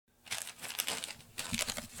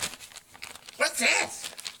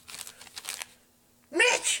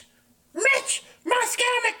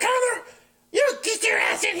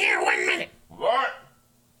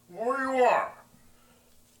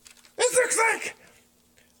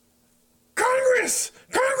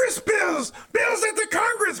Congress bills that the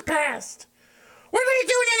Congress passed. What are they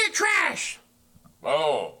doing in the trash?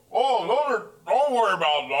 Don't worry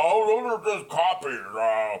about those. Those are just copies.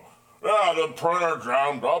 The printer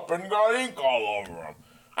jammed up and got ink all over them.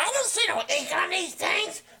 I don't see no ink on these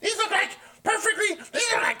things. These look like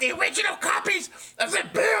the original copies of the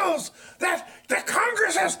bills that the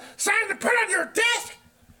Congress has signed to put on your desk.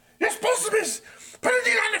 You're supposed to be putting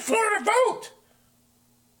these on the floor to vote.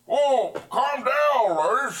 Oh, calm down,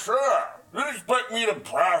 Larry. Shit. You expect me to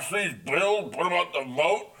pass these bills, put them up to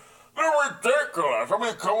vote? They're ridiculous. I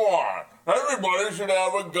mean, come on. Everybody should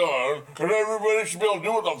have a gun, and everybody should be able to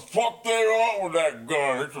do what the fuck they want with that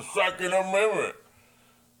gun. It's the Second Amendment.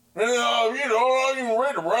 And, I can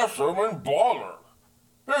read the rest of them and bother.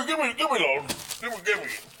 Here, give me those. Give me.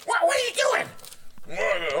 What are you doing?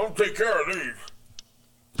 Well, I'll take care of these.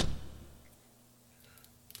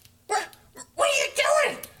 What are you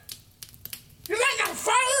doing? You lighting on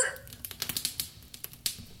fire?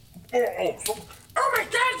 Oh my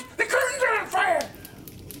God! The curtains are on fire!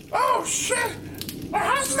 Oh shit! My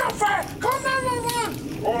house is on fire! Call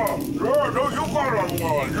 911! Oh, no, you got it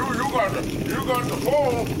on. You got the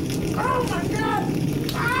phone. Oh my God!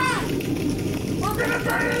 Ah! We're gonna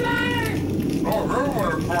burn alive! Oh, you're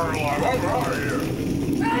gonna burn alive. I'm out of here.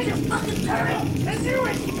 Ah, you fucking turtle! I knew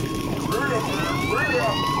it! Free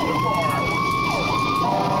up. Goodbye.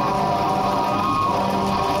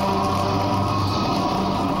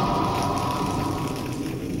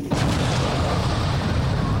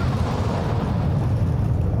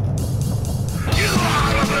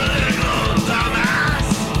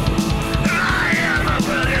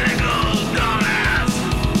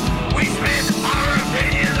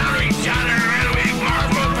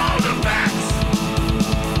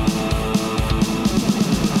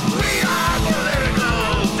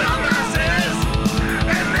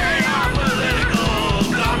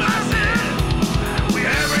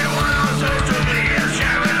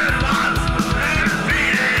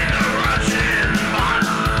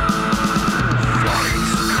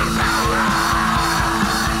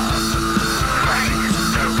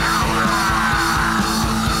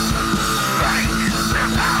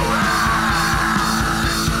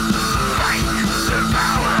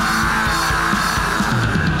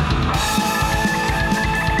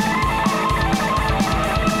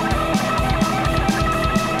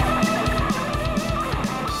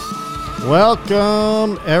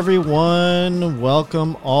 Welcome, everyone.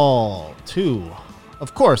 Welcome all to,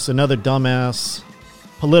 of course, another dumbass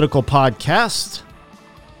political podcast.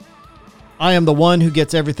 I am the one who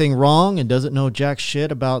gets everything wrong and doesn't know jack shit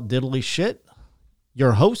about diddly shit.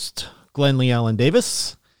 Your host, Glenn Lee Allen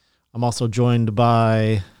Davis. I'm also joined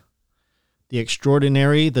by the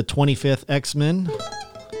extraordinary, the 25th X-Men,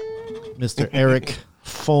 Mr. Eric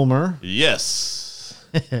Fulmer. Yes.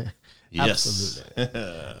 Yes.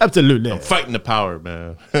 Absolutely. I'm fighting the power,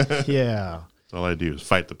 man. Yeah. That's all I do is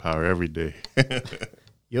fight the power every day.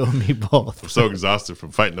 You and me both. I'm so exhausted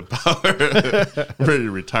from fighting the power. I'm ready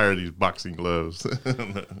to retire these boxing gloves.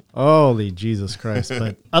 Holy Jesus Christ.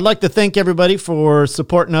 But I'd like to thank everybody for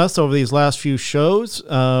supporting us over these last few shows.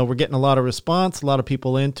 We're getting a lot of response, a lot of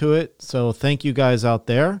people into it. So thank you guys out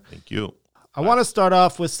there. Thank you. I want to start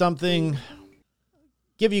off with something,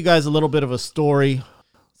 give you guys a little bit of a story.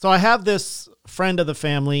 So I have this friend of the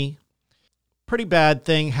family, pretty bad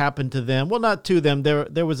thing happened to them. Well, not to them.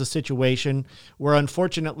 There was a situation where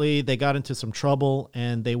unfortunately they got into some trouble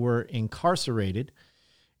and they were incarcerated.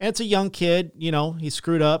 And it's a young kid, he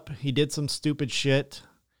screwed up. He did some stupid shit,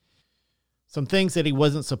 some things that he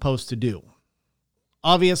wasn't supposed to do.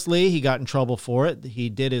 Obviously, he got in trouble for it. He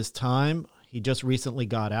did his time. He just recently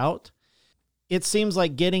got out. It seems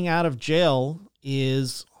like getting out of jail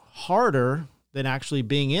is harder than actually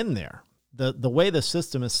being in there. The way the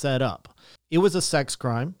system is set up. It was a sex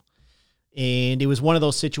crime, and it was one of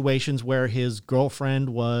those situations where his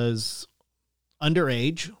girlfriend was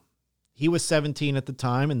underage. He was 17 at the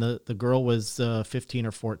time, and the girl was 15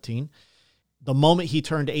 or 14. The moment he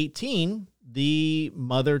turned 18, the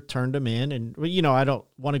mother turned him in, and I don't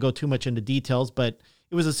want to go too much into details, but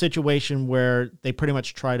it was a situation where they pretty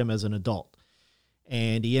much tried him as an adult.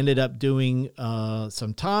 And he ended up doing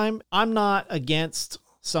some time. I'm not against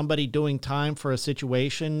somebody doing time for a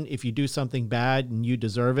situation if you do something bad and you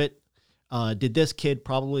deserve it. Did this kid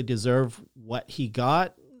probably deserve what he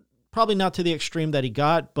got? Probably not to the extreme that he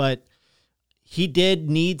got, but he did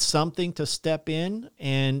need something to step in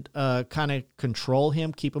and kind of control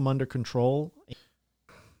him, keep him under control,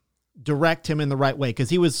 direct him in the right way, because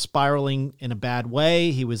he was spiraling in a bad way.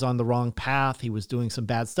 He was on the wrong path. He was doing some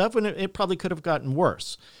bad stuff, and it probably could have gotten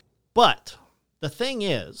worse. But the thing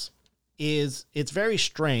is is, it's very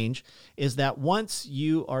strange, is that once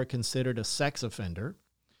you are considered a sex offender,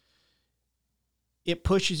 it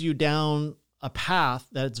pushes you down a path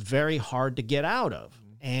that's very hard to get out of.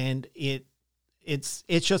 And it's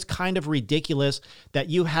just kind of ridiculous that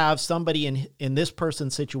you have somebody in this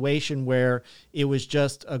person's situation where it was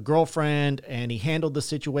just a girlfriend and he handled the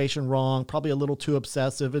situation wrong, probably a little too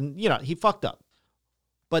obsessive, and he fucked up.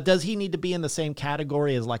 But does he need to be in the same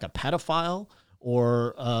category as like a pedophile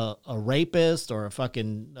or a rapist or a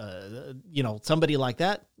fucking somebody like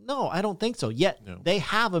that? No, I don't think so. Yet they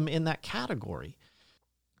have him in that category.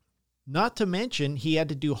 Not to mention he had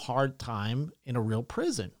to do hard time in a real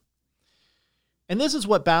prison. And this is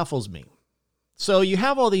what baffles me. So you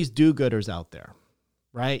have all these do-gooders out there,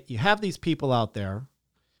 right? You have these people out there.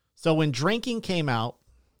 So when drinking came out,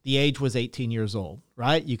 the age was 18 years old,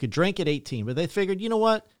 right? You could drink at 18, but they figured, you know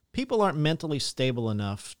what? People aren't mentally stable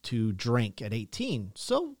enough to drink at 18.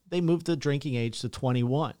 So they moved the drinking age to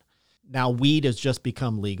 21. Now weed has just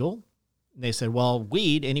become legal. And they said, well,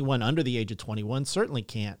 weed, anyone under the age of 21 certainly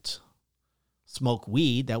can't smoke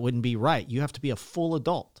weed. That wouldn't be right. You have to be a full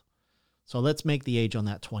adult. So let's make the age on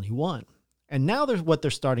that 21. And now what they're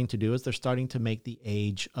starting to do is they're starting to make the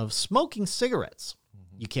age of smoking cigarettes.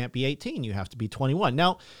 You can't be 18. You have to be 21.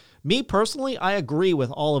 Now, me personally, I agree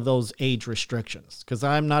with all of those age restrictions because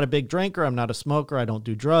I'm not a big drinker. I'm not a smoker. I don't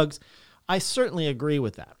do drugs. I certainly agree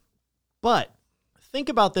with that. But think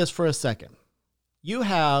about this for a second. You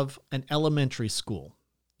have an elementary school,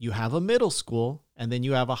 you have a middle school, and then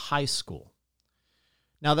you have a high school.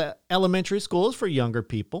 Now, the elementary school is for younger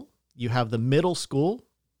people. You have the middle school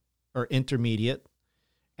or intermediate,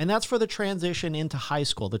 and that's for the transition into high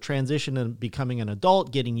school, the transition in becoming an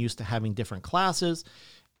adult, getting used to having different classes,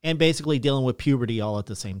 and basically dealing with puberty all at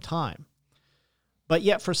the same time. But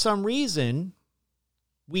yet, for some reason,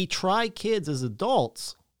 we try kids as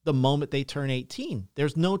adults the moment they turn 18.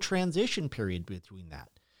 There's no transition period between that.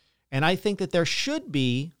 And I think that there should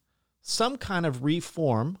be some kind of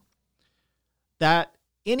reform that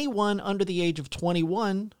anyone under the age of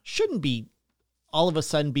 21 shouldn't be all of a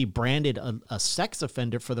sudden be branded a sex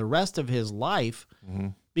offender for the rest of his life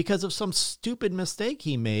because of some stupid mistake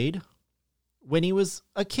he made when he was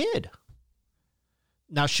a kid.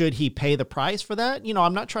 Now, should he pay the price for that?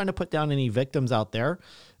 I'm not trying to put down any victims out there.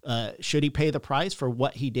 Should he pay the price for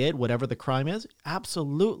what he did, whatever the crime is?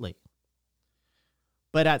 Absolutely.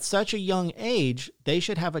 But at such a young age, they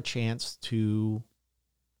should have a chance to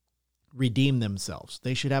redeem themselves.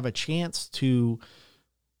 They should have a chance to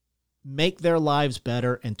make their lives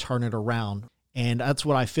better and turn it around. And that's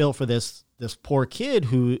what I feel for this poor kid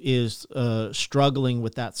who is struggling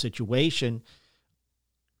with that situation,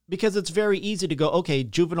 because it's very easy to go, okay,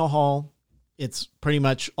 juvenile hall, it's pretty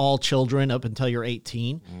much all children up until you're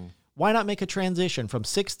 18. Why not make a transition from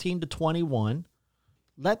 16 to 21?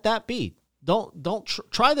 Let that be. Don't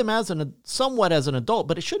try them as somewhat as an adult,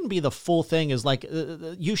 but it shouldn't be the full thing. Is like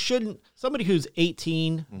you shouldn't, somebody who's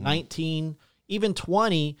 18, 19, even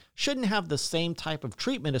 20 shouldn't have the same type of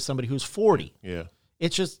treatment as somebody who's 40. Yeah.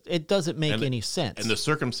 It's just, it doesn't make any sense. And the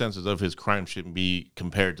circumstances of his crime shouldn't be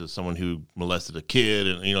compared to someone who molested a kid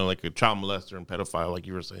and, like a child molester and pedophile, like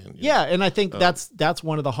you were saying. Yeah. And I think that's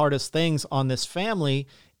one of the hardest things on this family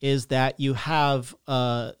is that you have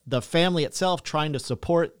the family itself trying to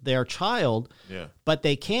support their child, but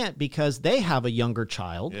they can't because they have a younger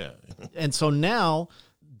child. Yeah. And so now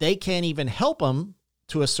they can't even help them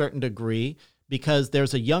to a certain degree because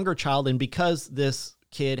there's a younger child, and because this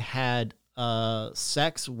kid had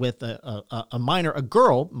sex with a minor, a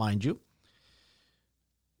girl, mind you,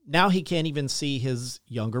 now he can't even see his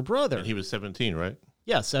younger brother. And he was 17, right?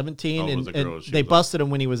 Yeah, 17, and they busted him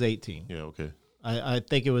when he was 18. Yeah, okay. I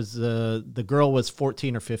think it was the girl was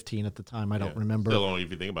 14 or 15 at the time. I don't remember. Still only,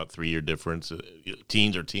 if you think about 3-year difference,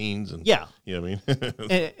 teens are teens. And, yeah. You know what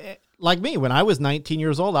I mean? Like me, when I was 19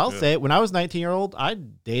 years old, I'll say it. When I was 19-year-old, I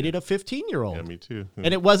dated a 15-year-old. Yeah, me too.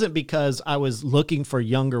 And it wasn't because I was looking for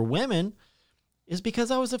younger women. It's because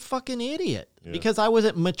I was a fucking idiot. Yeah. Because I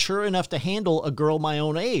wasn't mature enough to handle a girl my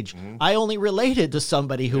own age. I only related to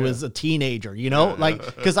somebody who was a teenager,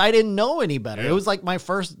 because I didn't know any better. It was like my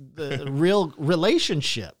first real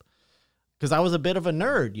relationship because I was a bit of a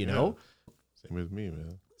nerd, know. Same with me,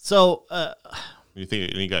 man. So, you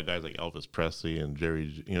think you got guys like Elvis Presley and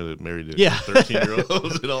Jerry, that married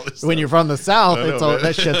 13-year-olds and all this. When you're from the South,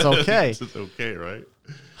 that shit's okay. It's okay, right?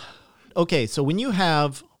 Okay, so when you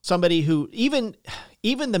have somebody who even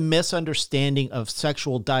the misunderstanding of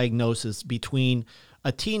sexual diagnosis between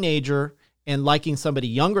a teenager and liking somebody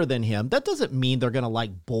younger than him, that doesn't mean they're going to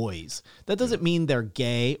like boys. That doesn't mean they're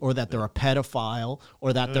gay or that they're a pedophile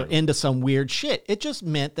or that they're into some weird shit. It just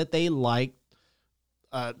meant that they liked.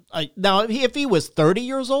 Now, if he was 30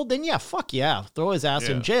 years old, then yeah, fuck yeah, throw his ass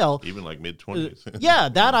in jail. Even like mid-20s. Yeah,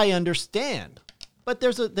 that I understand. But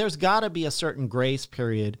there's got to be a certain grace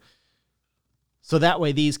period. So that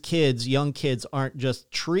way these kids, young kids, aren't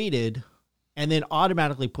just treated and then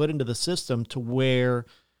automatically put into the system to where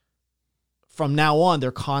from now on,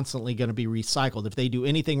 they're constantly going to be recycled. If they do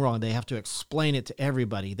anything wrong, they have to explain it to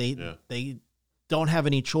everybody. They don't have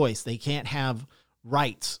any choice. They can't have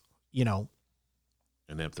rights, you know.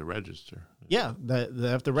 And they have to register. Yeah, they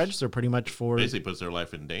have to register pretty much for... Basically puts their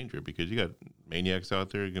life in danger because you got maniacs out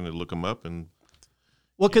there. You're going to look them up and...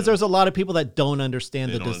 Well, because there's a lot of people that don't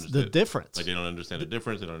understand the difference. Like they don't understand the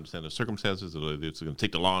difference. They don't understand the circumstances. It's going to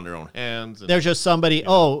take the law in their own hands. There's just somebody, an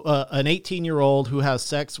 18-year-old who has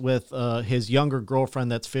sex with his younger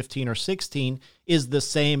girlfriend that's 15 or 16 is the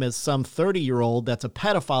same as some 30-year-old that's a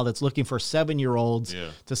pedophile that's looking for 7-year-olds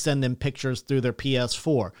to send them pictures through their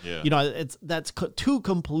PS4. Yeah. You know, that's two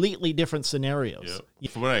completely different scenarios. Yeah.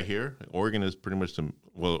 From what I hear, Oregon is pretty much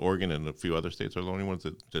Oregon and a few other states are the only ones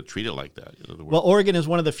that treat it like that. Well, Oregon is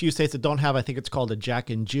one of the few states that don't have, I think it's called a Jack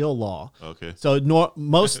and Jill law. Okay. So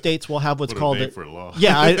most states will have what's called it. For a law.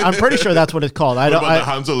 Yeah, I'm pretty sure that's what it's called. What about the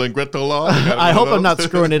Hansel and Gretel law? I hope I'm not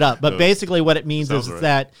screwing it up. But basically what it means is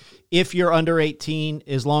that if you're under 18,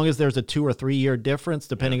 as long as there's a 2 or 3 year difference,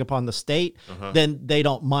 depending upon the state, then they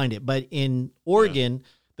don't mind it. But in Oregon,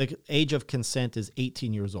 the age of consent is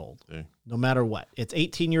 18 years old, no matter what. It's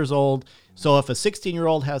 18 years old. So if a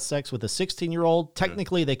 16-year-old has sex with a 16-year-old,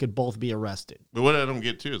 technically they could both be arrested. But what I don't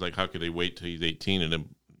get, too, is like how could they wait till he's 18 and then,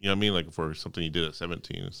 you know what I mean? Like for something he did at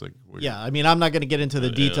 17. It's like... Yeah, I mean, I'm not going to get into the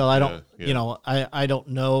detail. I don't, you know, I don't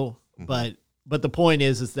know. But the point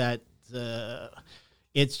is that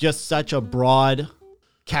it's just such a broad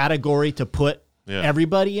category to put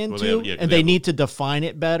everybody into, they need to define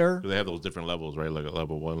it better. They have those different levels, right? Like a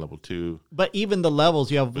level 1, level 2. But even the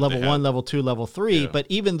levels, you have level 1, level 2, level 3. But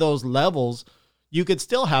even those levels, you could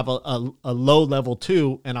still have a low level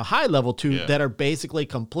 2 and a high level 2 that are basically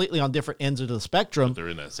completely on different ends of the spectrum. But they're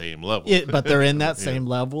in that same level. But they're in that same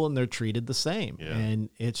level and they're treated the same. Yeah. And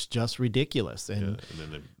it's just ridiculous. And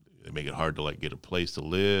then they make it hard to like get a place to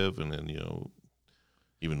live and then, you know,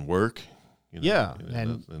 even work. You know,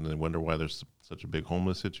 and then wonder why there's such a big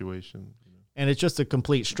homeless situation. You know? And it's just a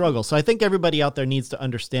complete struggle. So I think everybody out there needs to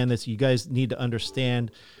understand this. You guys need to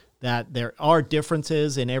understand that there are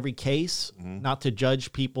differences in every case, not to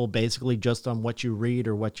judge people basically just on what you read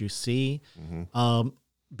or what you see.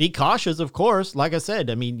 Be cautious, of course. Like I said,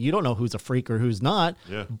 I mean, you don't know who's a freak or who's not,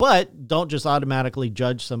 but don't just automatically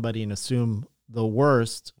judge somebody and assume the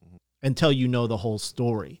worst until you know the whole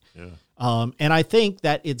story. And I think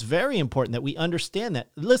that it's very important that we understand that.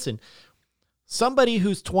 Listen, somebody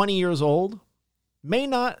who's 20 years old may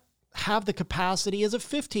not have the capacity as a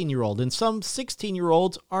 15-year-old, and some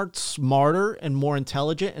 16-year-olds are smarter and more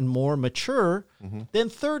intelligent and more mature than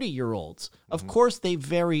 30-year-olds. Of course, they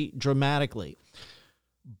vary dramatically.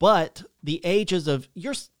 But the ages of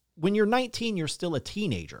when you're 19, you're still a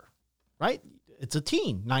teenager, right? It's a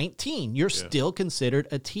teen, 19. You're still considered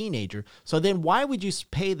a teenager. So then why would you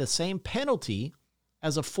pay the same penalty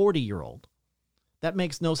as a 40-year-old? That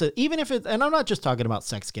makes no sense. Even if it's, and I'm not just talking about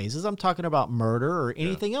sex cases, I'm talking about murder or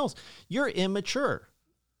anything else. You're immature.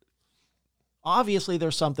 Obviously,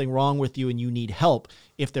 there's something wrong with you and you need help.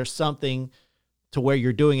 If there's something to where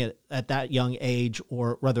you're doing it at that young age,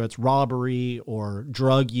 or whether it's robbery or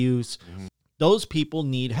drug use, those people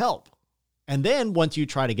need help. And then once you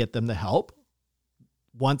try to get them the help,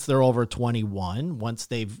 once they're over 21, once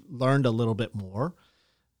they've learned a little bit more,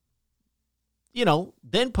 you know,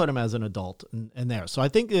 then put them as an adult in there. So I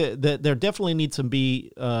think that there definitely needs to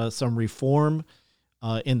be some reform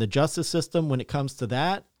in the justice system when it comes to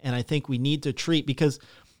that. And I think we need to treat, because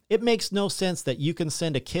it makes no sense that you can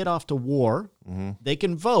send a kid off to war, they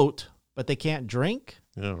can vote, but they can't drink.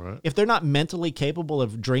 Yeah, right. If they're not mentally capable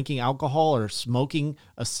of drinking alcohol or smoking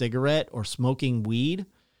a cigarette or smoking weed,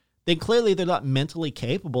 then clearly they're not mentally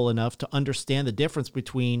capable enough to understand the difference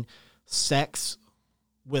between sex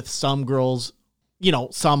with some girls. You know,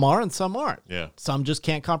 some are and some aren't. Yeah. Some just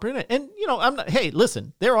can't comprehend it. And, you know, hey,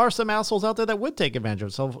 listen, there are some assholes out there that would take advantage of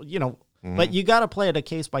it. So, you know, but you got to play it a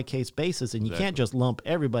case-by-case basis, and you can't just lump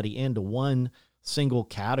everybody into one single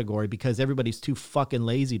category because everybody's too fucking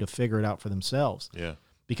lazy to figure it out for themselves. Yeah.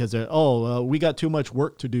 Because they're, we got too much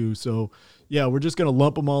work to do. So, yeah, we're just going to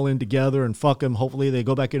lump them all in together and fuck them. Hopefully they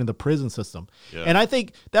go back into the prison system. Yeah. And I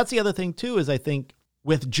think that's the other thing, too, is I think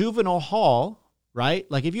with juvenile hall, right?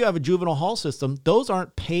 Like if you have a juvenile hall system, those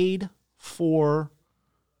aren't paid for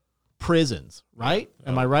prisons, right?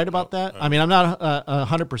 Am I right about that? I mean, I'm not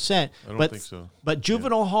 100%. I don't think so. But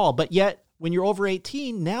juvenile hall, but yet when you're over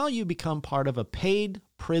 18, now you become part of a paid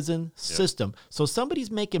prison system. So somebody's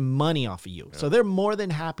making money off of you. So they're more than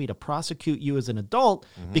happy to prosecute you as an adult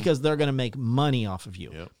because they're going to make money off of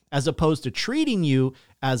you, as opposed to treating you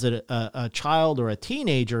as a child or a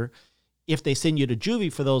teenager if they send you to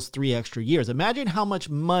juvie for those 3 extra years. Imagine how much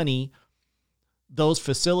money those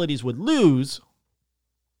facilities would lose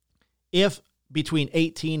if between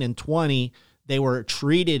 18 and 20 they were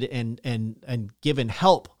treated and given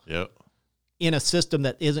help in a system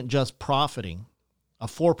that isn't just profiting. A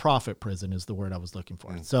for-profit prison is the word I was looking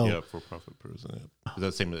for. So for-profit prison. Is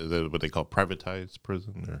that same? Is that what they call privatized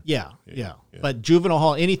prison? Or? Yeah. But juvenile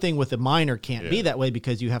hall, anything with a minor can't be that way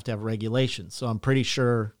because you have to have regulations. So I'm pretty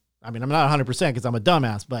sure. I mean, I'm not 100% because I'm a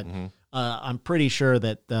dumbass, but I'm pretty sure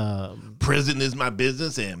that prison is my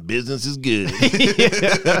business and business is good.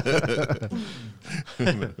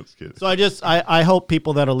 So I hope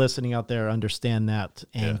people that are listening out there understand that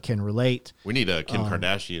and can relate. We need Kim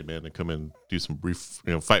Kardashian, man, to come and do some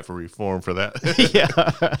fight for reform for that.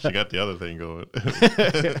 She got the other thing going.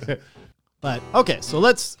 But okay, so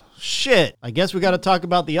I guess we got to talk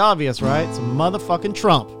about the obvious, right? It's motherfucking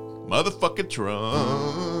Trump. Motherfucking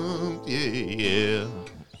Trump. Yeah.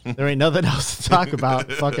 There ain't nothing else to talk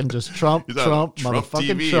about. Fucking just Trump,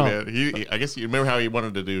 motherfucking TV, Trump. Man. I guess you remember how he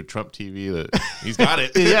wanted to do Trump TV. He's got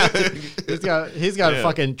it. He's got a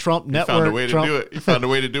fucking Trump network. He found a way to do it. He found a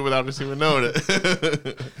way to do it without us even knowing it.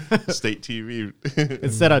 State TV.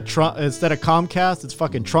 Instead of Comcast, it's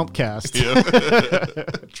fucking Trumpcast.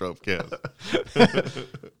 Trumpcast.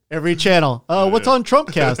 Every channel. What's on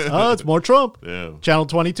Trumpcast? Oh, it's more Trump. Yeah. Channel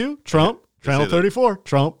 22, Trump. Channel 34,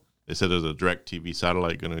 Trump. They said there's a DirecTV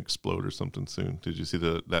satellite going to explode or something soon. Did you see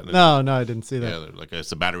that? No, I didn't see that. Yeah, like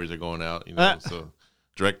the batteries are going out. So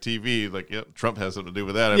DirecTV, Trump has something to do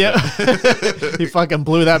with that. He fucking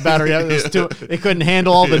blew that battery out. They couldn't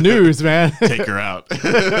handle all the news, man. Take her out.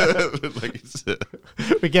 Like he said.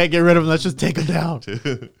 We can't get rid of him. Let's just take him down.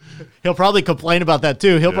 He'll probably complain about that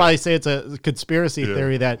too. He'll probably say it's a conspiracy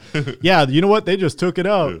theory that, you know what? They just took it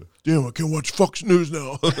out. Yeah. Damn, I can watch Fox News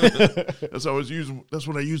now. That's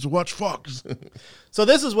what I use to watch Fox. So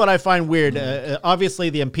this is what I find weird.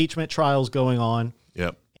 Obviously, the impeachment trial's going on.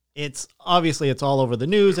 Yep. It's all over the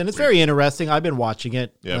news, and it's very interesting. I've been watching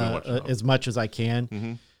it as much as I can.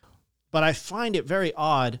 Mm-hmm. But I find it very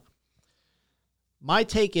odd. My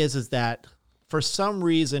take is that for some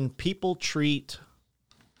reason, people treat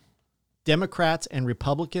Democrats and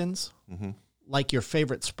Republicans like your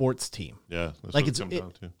favorite sports team. Yeah, that's like what it comes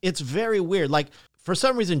down to. It's very weird. Like for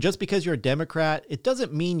some reason, just because you're a Democrat, it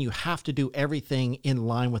doesn't mean you have to do everything in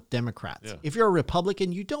line with Democrats. Yeah. If you're a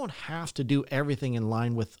Republican, you don't have to do everything in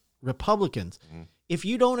line with Republicans. Mm. If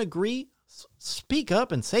you don't agree, speak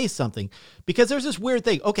up and say something. Because there's this weird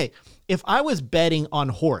thing. Okay, if I was betting on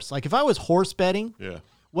horse, like if I was horse betting,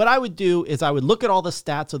 what I would do is I would look at all the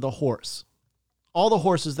stats of the horse. All the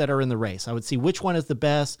horses that are in the race. I would see which one is the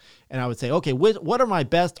best, and I would say, okay, what are my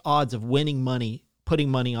best odds of winning money, putting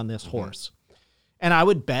money on this horse? And I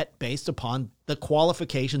would bet based upon the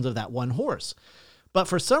qualifications of that one horse. But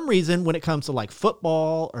for some reason, when it comes to like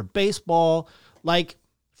football or baseball, like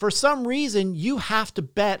for some reason, you have to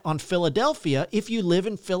bet on Philadelphia if you live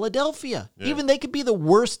in Philadelphia. Yeah. Even they could be the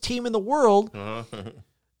worst team in the world.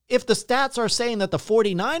 If the stats are saying that the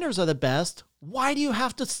 49ers are the best, why do you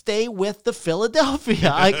have to stay with the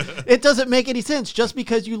Philadelphia? It doesn't make any sense just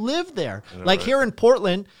because you live there. Here in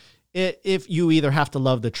Portland, if you either have to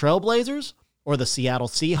love the Trailblazers or the Seattle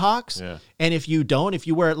Seahawks, and if you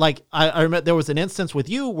wear I remember there was an instance with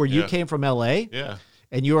you where you came from LA. Yeah.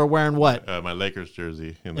 And you were wearing what? My Lakers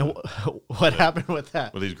jersey. And what happened with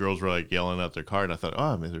that? Well, these girls were like yelling out their car, and I thought,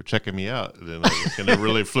 oh, man, they're checking me out. And then they're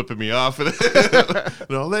really flipping me off. And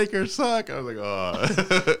the Lakers suck. I was like,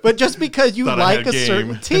 oh. But just because you like a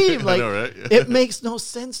certain team, I know, right? It makes no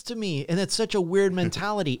sense to me. And it's such a weird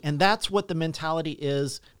mentality. And that's what the mentality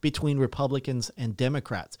is between Republicans and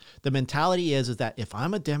Democrats. The mentality is that if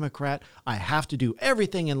I'm a Democrat, I have to do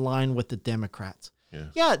everything in line with the Democrats.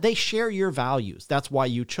 Yeah, they share your values. That's why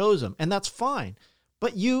you chose them, and that's fine.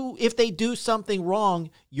 But if they do something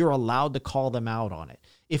wrong, you're allowed to call them out on it.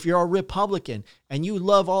 If you're a Republican and you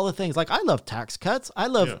love all the things, like I love tax cuts, I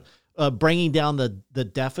love bringing down the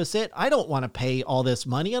deficit. I don't want to pay all this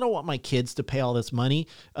money. I don't want my kids to pay all this money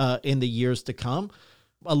in the years to come.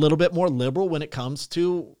 A little bit more liberal when it comes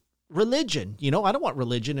to religion. I don't want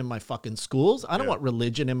religion in my fucking schools. I don't want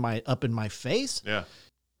religion up in my face. Yeah.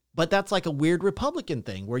 But that's like a weird Republican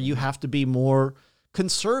thing where you have to be more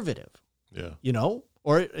conservative. Yeah. You know?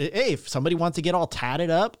 Or, hey, if somebody wants to get all tatted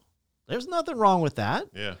up, there's nothing wrong with that.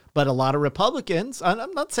 Yeah. But a lot of Republicans,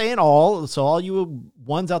 I'm not saying all, so all you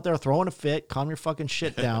ones out there throwing a fit, calm your fucking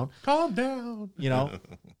shit down. Calm down. You know?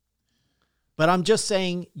 But I'm just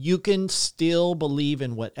saying you can still believe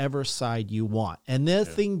in whatever side you want. And this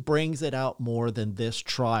thing brings it out more than this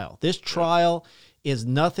trial. This trial is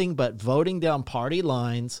nothing but voting down party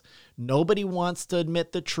lines. Nobody wants to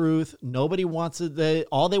admit the truth. Nobody wants to,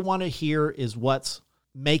 all they want to hear is what's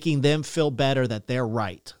making them feel better that they're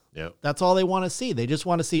right. Yep. That's all they want to see. They just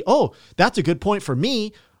want to see, oh, that's a good point for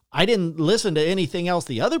me. I didn't listen to anything else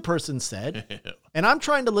the other person said. And I'm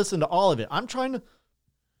trying to listen to all of it. I'm trying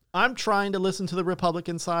to listen to the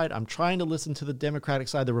Republican side. I'm trying to listen to the Democratic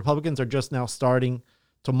side. The Republicans are just now starting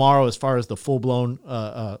tomorrow as far as the full-blown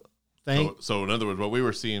thing. So in other words, what we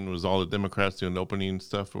were seeing was all the Democrats doing opening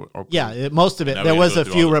stuff. Yeah, most of it. There was a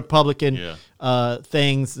few Republican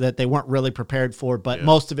things that they weren't really prepared for, but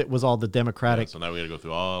most of it was all the Democratic. So now we got to go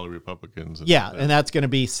through all the Republicans. And that's going to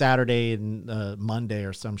be Saturday and Monday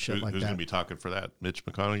or some shit like that. Who's going to be talking for that? Mitch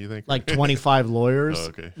McConnell, you think? Like 25 lawyers. Oh,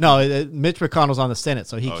 okay. No, Mitch McConnell's on the Senate,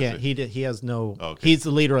 so he can't. He has no. Okay. He's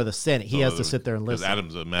the leader of the Senate. He has to sit there and listen. Because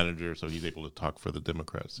Adams is a manager, so he's able to talk for the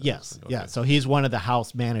Democrats. Yes. Yeah. So he's one of the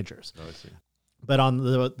House managers. Oh, I see. But on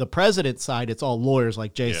the president's side, it's all lawyers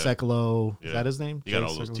like Jay Sekulow. Is that his name? You got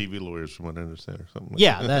all those TV lawyers from what I understand or something.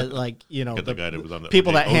 That like, you know, the guy that was on the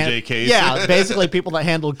people OJ case. Yeah, basically people that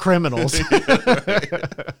handled criminals.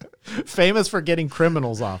 Famous for getting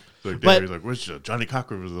criminals off. But he's like, wish Johnny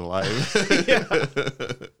Cochran was alive.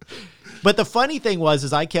 But the funny thing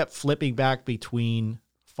is I kept flipping back between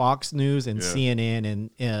Fox News and CNN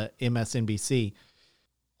and MSNBC.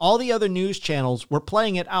 All the other news channels were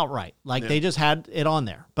playing it outright. Like they just had it on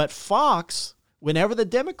there. But Fox, whenever the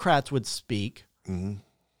Democrats would speak,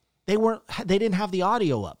 they didn't have the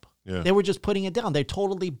audio up. Yeah. They were just putting it down. They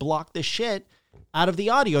totally blocked the shit out of the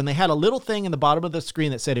audio. And they had a little thing in the bottom of the screen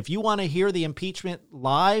that said, if you want to hear the impeachment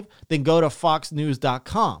live, then go to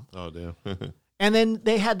foxnews.com. Oh, damn. And then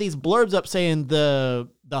they had these blurbs up saying the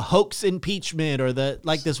hoax impeachment or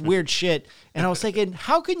this weird shit. And I was thinking,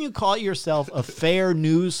 how can you call yourself a fair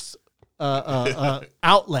news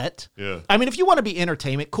outlet? Yeah. I mean, if you want to be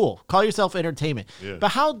entertainment, cool. Call yourself entertainment. Yeah. But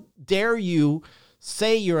how dare you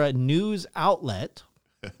say you're a news outlet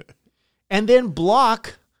and then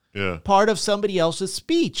block part of somebody else's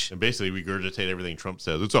speech? And basically regurgitate everything Trump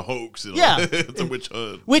says. It's a hoax. It's a witch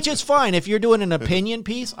hunt. Which is fine. If you're doing an opinion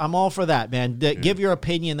piece, I'm all for that, man. Give your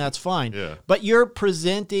opinion, that's fine. Yeah. But you're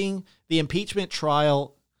presenting the impeachment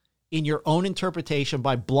trial in your own interpretation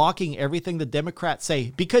by blocking everything the Democrats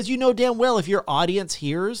say. Because you know damn well if your audience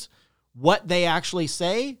hears what they actually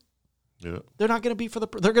say, they're not going to be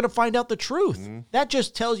they're going to find out the truth. That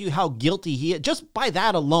just tells you how guilty he is. Just by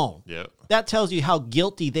that alone. That tells you how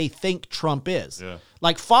guilty they think Trump is.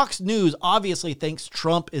 Like Fox News obviously thinks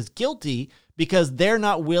Trump is guilty because they're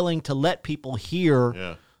not willing to let people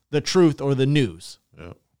hear the truth or the news.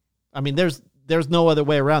 I mean, there's no other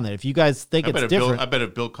way around that. If you guys think it's different. I bet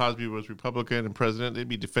if Bill Cosby was Republican and president, they'd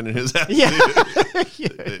be defending his ass.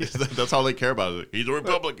 That's all they care about. He's a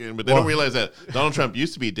Republican, but they don't realize that Donald Trump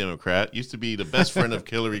used to be a Democrat, used to be the best friend of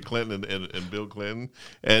Hillary Clinton and Bill Clinton.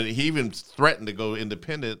 And he even threatened to go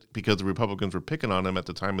independent because the Republicans were picking on him at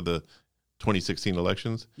the time of the 2016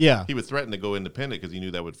 elections. Yeah. He would threaten to go independent because he knew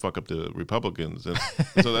that would fuck up the Republicans. And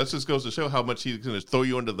so that just goes to show how much he's going to throw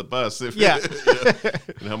you under the bus. And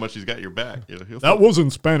how much he's got your back. That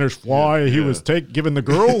wasn't Spanish fly he was giving the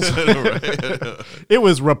girls. It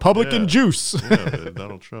was Republican juice.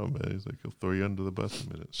 Donald Trump, man. He's like, he'll throw you under the bus in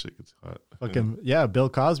a minute. Shit gets hot. Fucking, Bill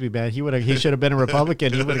Cosby, man. He should have been a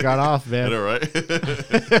Republican. He would have got off, man. Right?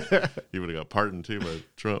 He would have got pardoned too by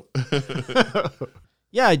Trump.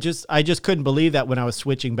 Yeah, I just couldn't believe that when I was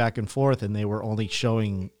switching back and forth and they were only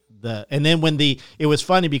showing and then it was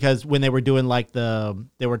funny because when they were doing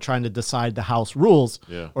they were trying to decide the House rules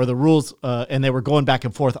or the rules and they were going back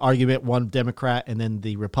and forth argument, one Democrat and then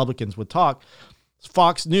the Republicans would talk.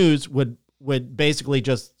 Fox News would basically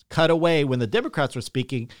just cut away when the Democrats were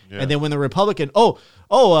speaking. And then when the Republican,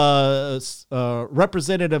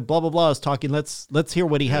 Representative blah, blah, blah is talking, let's hear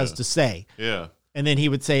what he has to say. Yeah. And then he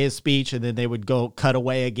would say his speech, and then they would go cut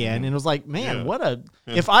away again. And it was like, man,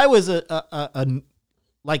 if I was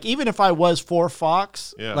even if I was for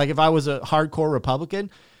Fox, like if I was a hardcore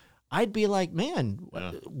Republican, I'd be like, man,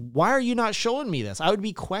 why are you not showing me this? I would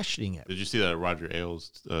be questioning it. Did you see that Roger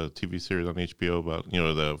Ailes TV series on HBO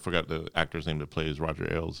about, forgot the actor's name that plays Roger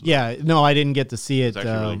Ailes? Yeah, no, I didn't get to see it. It's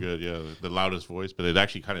actually really good. Yeah, the loudest voice, but it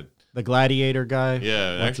actually kind of the Gladiator guy.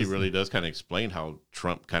 Yeah, it actually really does kind of explain how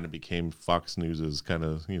Trump kind of became Fox News's kind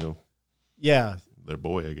of yeah, their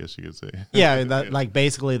boy, I guess you could say. Yeah, like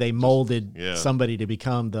basically they molded somebody to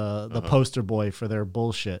become the poster boy for their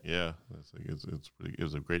bullshit. Yeah, it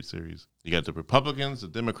was a great series. You got the Republicans, the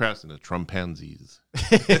Democrats, and the Trumpansies.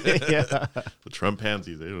 Yeah, the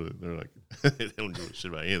Trumpansies, they're like they don't give a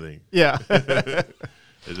shit about anything. Yeah, they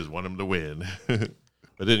just want them to win.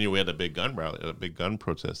 But then we had a big gun rally, a big gun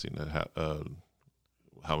protesting.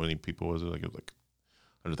 How many people was it? Like it was like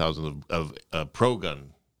 100,000 of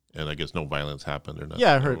pro-gun. And I guess no violence happened or nothing.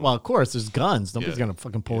 Yeah, I heard. Well, of course, there's guns. Nobody's gonna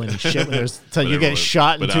fucking pull any shit when there's until you get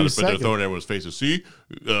shot in 2 seconds. But they're throwing everyone's faces. See,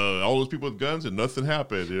 all those people with guns and nothing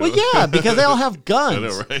happened. You know? Well, yeah, because they all have guns. I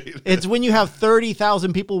know, right? It's when you have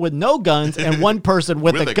 30,000 people with no guns and one person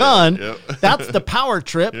with a gun. Yep. That's the power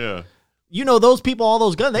trip. Yeah. You know, those people, all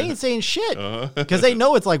those guns, they ain't saying shit because they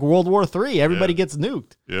know it's like World War III. Everybody gets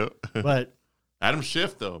nuked. Yeah. But Adam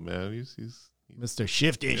Schiff, though, man, he's Mr.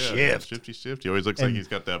 Shifty Shift. He always looks like he's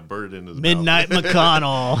got that bird in his Midnight mouth.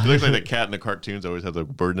 McConnell. He looks like the cat in the cartoons always has a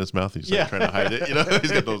bird in his mouth. He's like trying to hide it.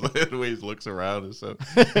 He's got those the way he looks around and stuff.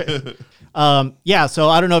 So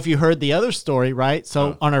I don't know if you heard the other story, right?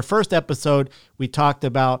 So on our first episode, we talked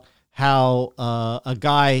about how a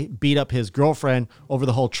guy beat up his girlfriend over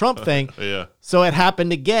the whole Trump thing. Yeah. So it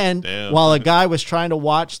happened again. Damn. While a guy was trying to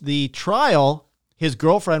watch the trial. His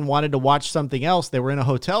girlfriend wanted to watch something else. They were in a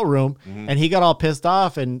hotel room, and he got all pissed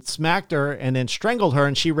off and smacked her and then strangled her,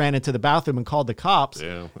 and she ran into the bathroom and called the cops.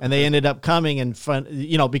 Yeah. And they ended up coming and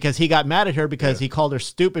because he got mad at her because he called her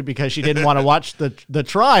stupid because she didn't want to watch the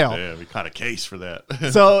trial. Yeah, we caught a case for that.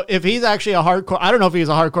 So if he's actually a hardcore, I don't know if he's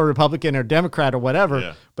a hardcore Republican or Democrat or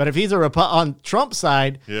whatever, but if he's on Trump's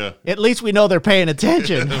side, at least we know they're paying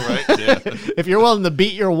attention. Right? Yeah. If you're willing to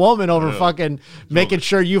beat your woman over fucking making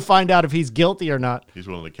sure you find out if he's guilty or not. He's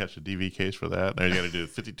willing to catch a DV case for that. Now you got to do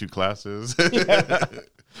 52 classes. Man.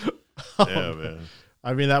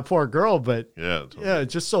 I mean, that poor girl, but totally.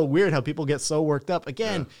 It's just so weird how people get so worked up.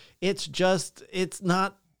 Again, it's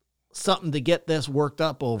not something to get this worked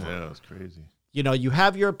up over. Yeah, it's crazy. You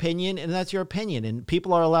have your opinion, and that's your opinion, and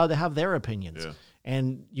people are allowed to have their opinions. Yeah.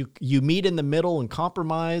 And you meet in the middle and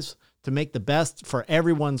compromise to make the best for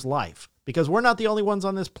everyone's life. Because we're not the only ones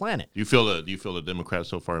on this planet. Do you feel the Democrats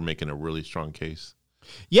so far are making a really strong case?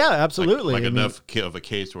 Yeah, absolutely. Like enough of a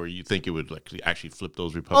case where you think it would actually flip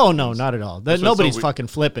those Republicans? Oh, no, not at all. Nobody's fucking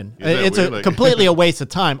flipping. It's completely a waste of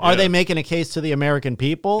time. Are they making a case to the American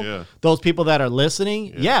people? Yeah. Those people that are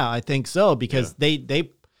listening? Yeah, I think so. Because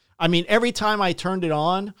every time I turned it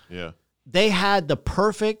on, they had the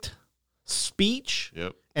perfect speech.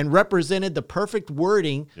 Yep. And represented the perfect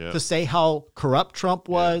wording to say how corrupt Trump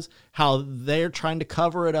was, how they're trying to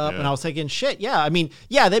cover it up. And I was thinking, shit,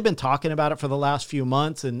 they've been talking about it for the last few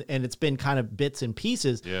months and it's been kind of bits and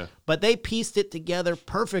pieces. Yeah. But they pieced it together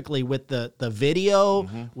perfectly with the video,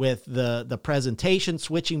 with the presentation,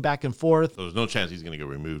 switching back and forth. So there's no chance he's going to get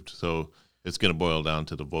removed. So it's going to boil down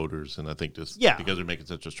to the voters. And I think because they're making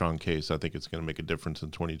such a strong case, I think it's going to make a difference in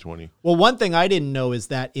 2020. Well, one thing I didn't know is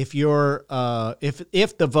that if you're,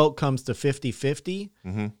 if the vote comes to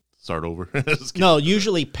 50-50, start over. No,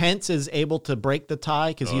 usually Pence is able to break the tie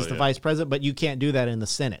because he's the vice president, but you can't do that in the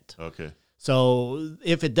Senate. Okay. So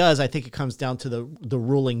if it does, I think it comes down to the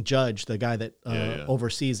ruling judge, the guy that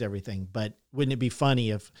oversees everything. But wouldn't it be funny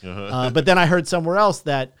if, but then I heard somewhere else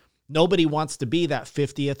that nobody wants to be that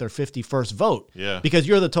 50th or 51st vote. Yeah. Because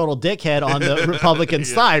you're the total dickhead on the Republican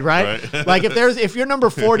side, right? Like if you're number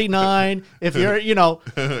 49, if you're,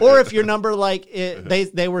 or if you're number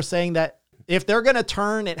they were saying that if they're going to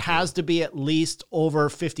turn, it has to be at least over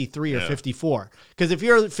 53 or 54. Because if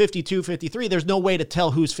you're 52, 53, there's no way to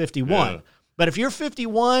tell who's 51. Yeah. But if you're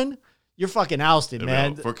 51, you're fucking ousted,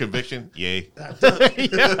 man. For conviction, yay.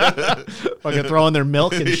 Fucking throwing their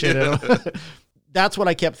milk and shit at them. That's what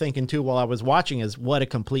I kept thinking too while I was watching is what a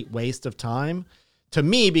complete waste of time to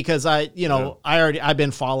me, because I've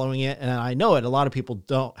been following it and I know it. A lot of people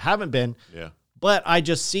haven't been, but I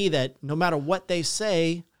just see that no matter what they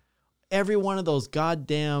say, every one of those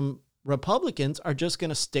goddamn Republicans are just going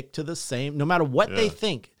to stick to the same, no matter what they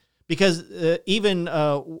think, because even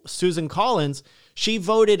Susan Collins, she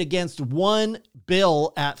voted against one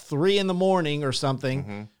bill at 3 a.m. or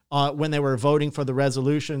something when they were voting for the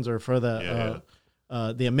resolutions or for the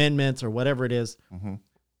amendments or whatever it is.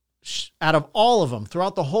 out of all of them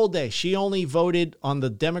throughout the whole day, she only voted on the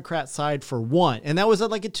Democrat side for one. And that was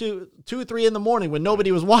at like 2 or 3 in the morning when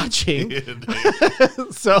nobody was watching.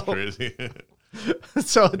 So crazy.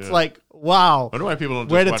 So it's like, wow. I wonder why people don't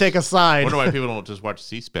where to take a side. I wonder why people don't just watch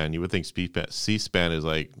C-SPAN. You would think C-SPAN is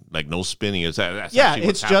like no spinning. That's yeah, actually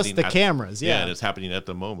it's just the cameras. Yeah, and it's happening at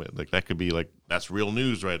the moment. Like that could be like that's real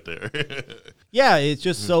news right there. Yeah, it's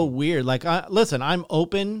just so weird. Like, listen, I'm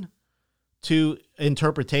open to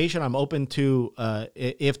interpretation. I'm open to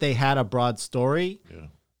if they had a broad story. Yeah.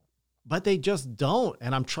 But they just don't,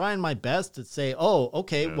 and I'm trying my best to say, "Oh,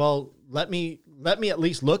 okay, well, let me at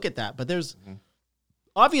least look at that." But there's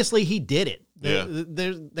obviously he did it.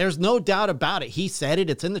 There's no doubt about it. He said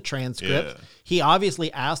it. It's in the transcript. Yeah. He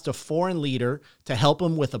obviously asked a foreign leader to help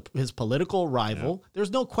him with his political rival. Yeah.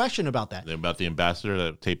 There's no question about that. And about the ambassador,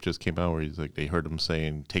 that tape just came out where he's like, they heard him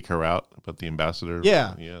saying, "Take her out," about the ambassador.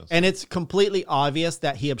 Yeah. Yes. And it's completely obvious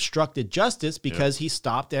that he obstructed justice because he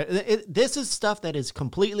stopped there. This is stuff that is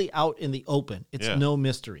completely out in the open. It's no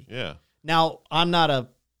mystery. Yeah. Now, I'm not a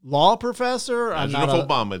law professor. Imagine if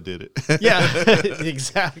Obama did it. Yeah,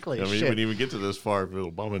 exactly. I mean, you wouldn't even get to this far if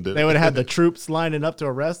Obama did it. They would have had the troops lining up to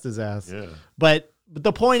arrest his ass. Yeah. But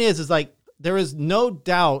the point is like, there is no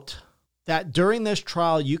doubt that during this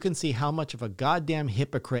trial, you can see how much of a goddamn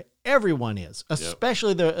hypocrite everyone is,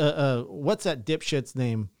 especially the, what's that dipshit's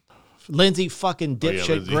name? Lindsey fucking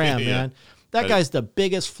dipshit Graham, man. That guy's the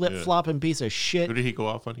biggest flip-flopping piece of shit. Who did he go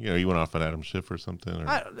off on? He went off on Adam Schiff or something?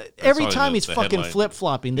 Or, every time he's fucking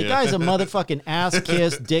flip-flopping. The guy's a motherfucking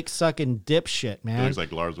ass-kiss, dick-sucking dipshit, man. He looks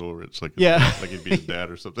like Lars Ulrich. Like he'd be his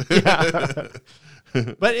dad or something. Yeah.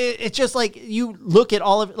 But it's just like, you look at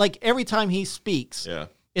all of it, like every time he speaks,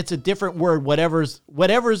 it's a different word. Whatever's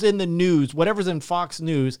in the news, whatever's in Fox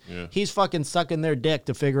News, he's fucking sucking their dick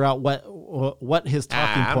to figure out what his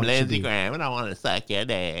talking point should be. I'm Lindsey Graham, and I want to suck your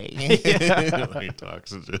dick. He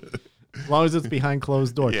talks and shit. As long as it's behind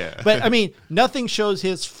closed doors. Yeah. But I mean, nothing shows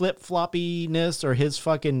his flip-floppiness or his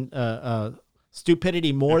fucking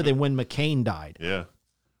stupidity more than when McCain died. Yeah.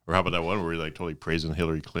 Or how about that one where he's like totally praising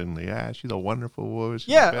Hillary Clinton? Yeah, she's a wonderful woman. She's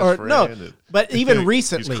yeah, my best or friend. no. And but even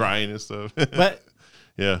recently, he's crying and stuff. But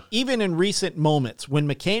yeah, even in recent moments, when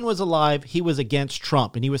McCain was alive, he was against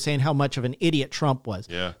Trump, and he was saying how much of an idiot Trump was.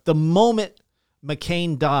 Yeah. The moment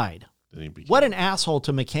McCain died, became, what an asshole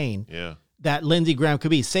to McCain. Yeah. That Lindsey Graham could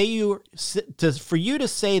be. For you to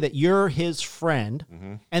say that you're his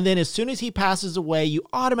friend, and then as soon as he passes away, you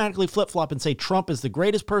automatically flip-flop and say Trump is the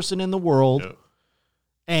greatest person in the world. Yep.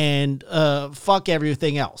 And fuck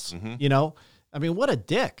everything else. You know, I mean, what a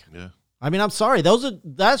dick. Yeah. I mean, I'm sorry.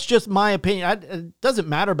 That's just my opinion. It doesn't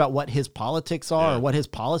matter about what his politics are or what his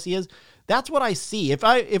policy is. That's what I see. If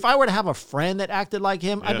I were to have a friend that acted like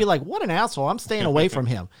him, I'd be like, what an asshole. I'm staying away from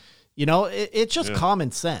him. You know, it's just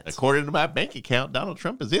common sense. According to my bank account, Donald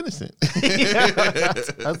Trump is innocent.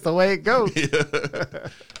 That's the way it goes. Yeah.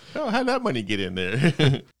 Oh, how'd that money get in there?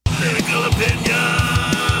 Political opinion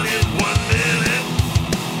in 1 minute.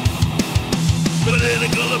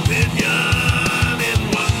 Political opinion in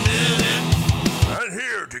 1 minute. And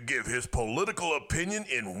here to give his political opinion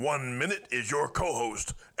in 1 minute is your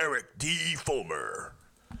co-host, Eric D. Fulmer.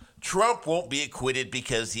 Trump won't be acquitted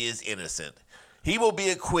because he is innocent. He will be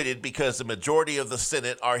acquitted because the majority of the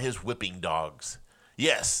Senate are his whipping dogs.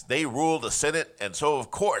 Yes, they rule the Senate, and so of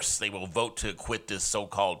course they will vote to acquit this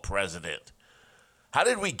so-called president. How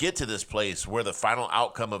did we get to this place where the final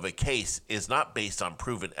outcome of a case is not based on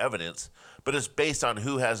proven evidence, but is based on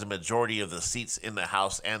who has a majority of the seats in the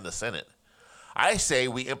House and the Senate? I say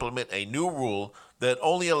we implement a new rule that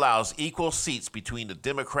only allows equal seats between the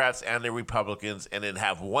Democrats and the Republicans, and then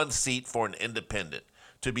have 1 seat for an independent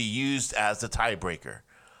to be used as the tiebreaker.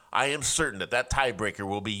 I am certain that tiebreaker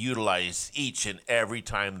will be utilized each and every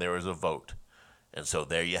time there is a vote. And so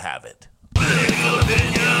there you have it. Political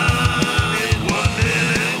opinion in 1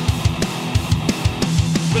 minute.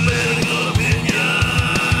 Political opinion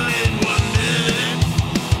in 1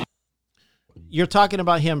 minute. You're talking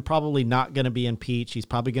about him probably not going to be impeached. He's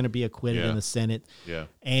probably going to be acquitted in the Senate. Yeah.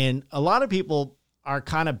 And a lot of people are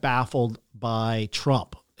kind of baffled by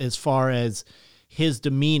Trump as far as his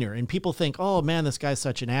demeanor, and people think, oh man, this guy's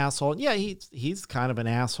such an asshole. Yeah, he's kind of an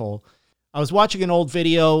asshole. I was watching an old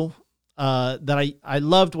video that I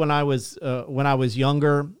loved when I was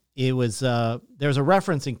younger. It was there's a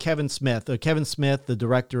reference in Kevin Smith, the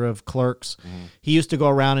director of Clerks. He used to go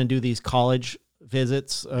around and do these college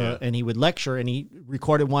visits, and he would lecture, and he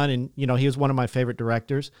recorded one, and he was one of my favorite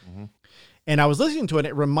directors. And I was listening to it.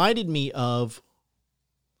 It reminded me of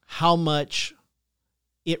how much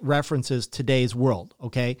it references today's world.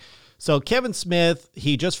 Okay. So Kevin Smith,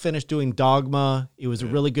 he just finished doing Dogma. It was a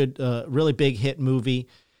really good, really big hit movie.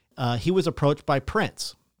 He was approached by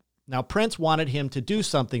Prince. Now, Prince wanted him to do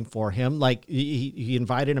something for him. Like he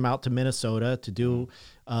invited him out to Minnesota to do,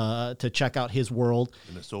 to check out his world.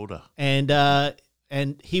 Minnesota. And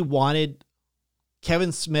he wanted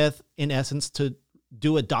Kevin Smith, in essence, to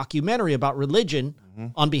do a documentary about religion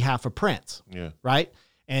on behalf of Prince. Yeah. Right.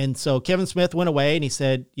 And so Kevin Smith went away and he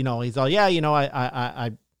said, he's all,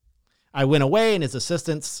 I went away, and his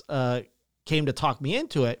assistants came to talk me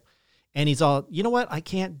into it. And he's all, you know what? I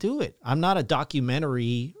can't do it. I'm not a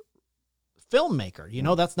documentary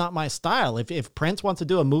filmmaker. That's not my style. If Prince wants to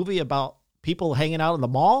do a movie about people hanging out in the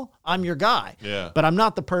mall, I'm your guy. Yeah. But I'm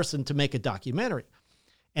not the person to make a documentary.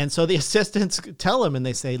 And so the assistants tell him, and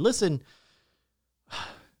they say, listen,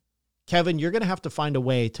 Kevin, you're going to have to find a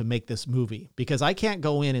way to make this movie, because I can't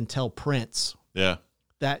go in and tell Prince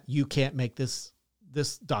that you can't make this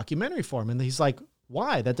documentary for him. And he's like,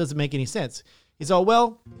 why? That doesn't make any sense. He's all,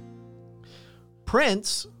 well,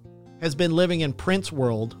 Prince has been living in Prince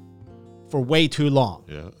world for way too long.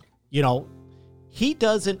 Yeah. He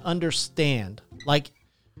doesn't understand. And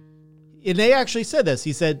they actually said this.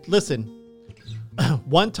 He said, listen,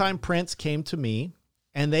 one time Prince came to me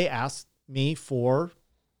and they asked me for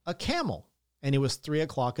a camel, and it was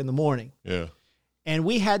 3:00 in the morning. Yeah. And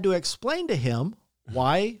we had to explain to him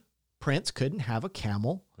why Prince couldn't have a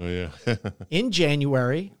camel in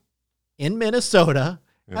January in Minnesota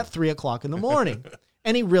at 3:00 in the morning.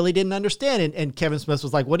 And he really didn't understand. And Kevin Smith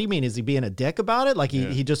was like, what do you mean? Is he being a dick about it? Like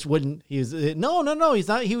he just wouldn't, no, he's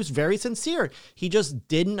not. He was very sincere. He just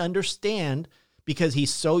didn't understand, because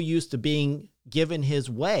he's so used to being given his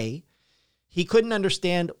way. He couldn't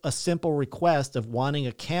understand a simple request of wanting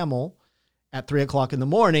a camel at 3:00 in the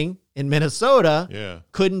morning in Minnesota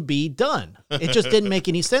couldn't be done. It just didn't make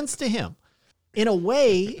any sense to him. In a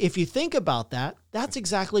way, if you think about that, that's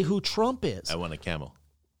exactly who Trump is. I want a camel.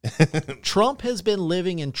 Trump has been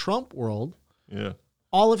living in Trump world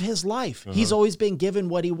all of his life. He's always been given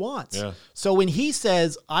what he wants. Yeah. So when he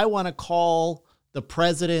says, I want to call the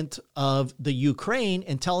president of the Ukraine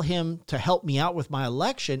and tell him to help me out with my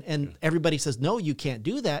election, and everybody says, no, you can't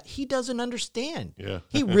do that, he doesn't understand.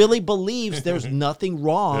 He really believes there's nothing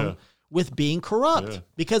wrong with being corrupt,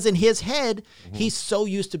 because in his head, he's so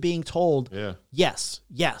used to being told, yes,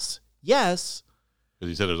 yes, yes. Because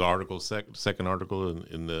he said there's article, second article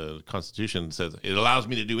in the Constitution says it allows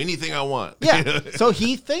me to do anything I want. Yeah. So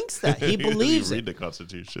he thinks that. He believes read it. the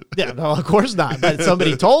Constitution. Yeah, no, of course not. But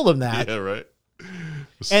somebody told him that. Yeah, right.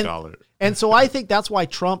 Scholar. And so I think that's why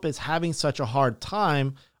Trump is having such a hard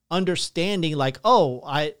time understanding,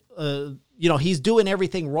 he's doing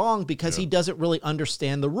everything wrong, because he doesn't really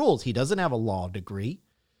understand the rules. He doesn't have a law degree.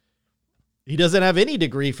 He doesn't have any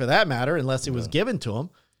degree for that matter, unless it was given to him.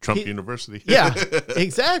 Trump University. Yeah,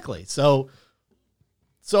 exactly. So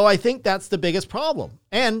I think that's the biggest problem.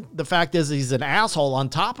 And the fact is, he's an asshole on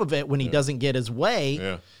top of it when he doesn't get his way.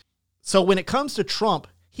 Yeah. So when it comes to Trump,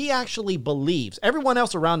 he actually believes. Everyone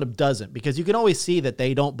else around him doesn't, because you can always see that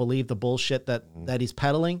they don't believe the bullshit that he's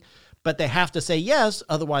peddling, but they have to say yes,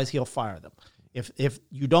 otherwise he'll fire them. If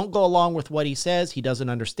you don't go along with what he says, he doesn't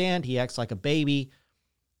understand, he acts like a baby,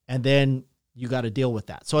 and then you got to deal with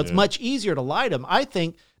that. So it's much easier to lie to him. I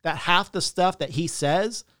think that half the stuff that he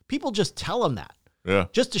says, people just tell him that. Yeah.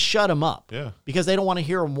 Just to shut him up. Yeah. Because they don't want to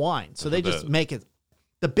hear him whine. So they just make it.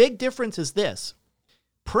 The big difference is this.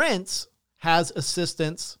 Prince has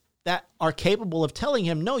assistants that are capable of telling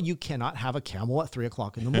him, no, you cannot have a camel at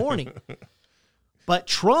 3:00 in the morning. But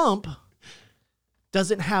Trump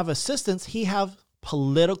doesn't have assistants. He have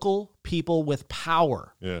political people with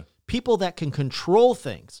power. Yeah. People that can control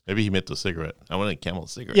things. Maybe he meant the cigarette. I want a Camel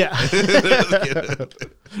cigarette. Yeah.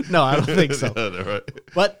 No, I don't think so. No,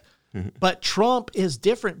 right. But Trump is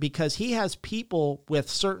different, because he has people with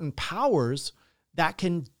certain powers that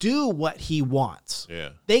can do what he wants. Yeah.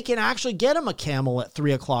 They can actually get him a camel at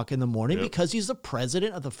 3:00 in the morning because he's the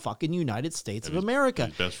president of the fucking United States of America.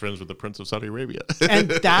 He's best friends with the Prince of Saudi Arabia. And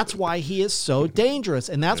that's why he is so dangerous.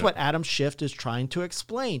 And that's what Adam Schiff is trying to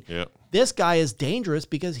explain. Yeah. This guy is dangerous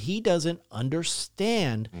because he doesn't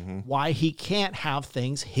understand why he can't have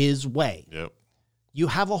things his way. Yep. You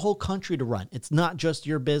have a whole country to run. It's not just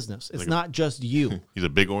your business. It's not just you. He's a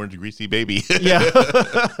big orange greasy baby. Yeah.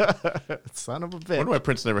 Son of a bitch. I wonder why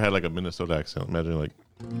Prince never had like a Minnesota accent. Imagine like,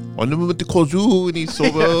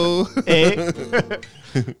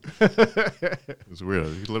 it's weird.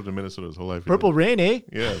 He lived in Minnesota his whole life. Purple Rain, eh?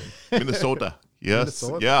 Yeah. Minnesota. Yes.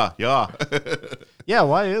 Minnesota? Yeah. Yeah,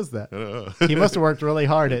 why is that? He must have worked really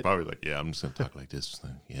hard at. Probably like, yeah, I'm just gonna talk like this.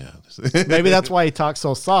 Yeah. Maybe that's why he talks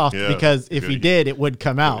so soft, Yeah, because if he did, it would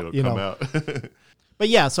come out. It'll You come know. out. But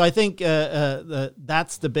yeah, so I think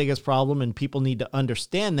that's the biggest problem, and people need to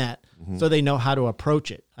understand that so they know how to approach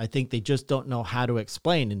it. I think they just don't know how to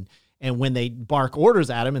explain, and when they bark orders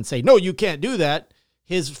at him and say, "No, you can't do that,"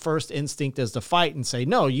 his first instinct is to fight and say,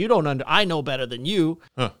 "No, you don't I know better than you."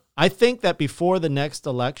 Huh. I think that before the next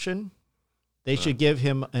election, they should give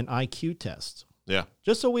him an IQ test, Yeah.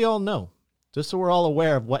 just so we all know. Just so we're all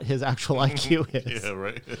aware of what his actual IQ is. Yeah,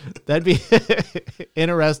 right. That'd be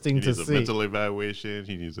interesting He to needs a see. mental evaluation.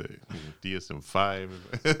 He needs a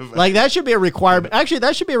DSM-5. Like that should be a requirement. Actually,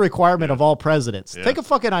 that should be a requirement of all presidents. Yeah. Take a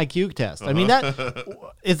fucking IQ test. I mean,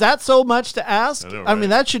 is that so much to ask? I know, I mean, right?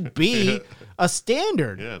 that should be a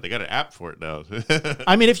standard. Yeah, they got an app for it now.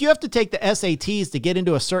 I mean, if you have to take the SATs to get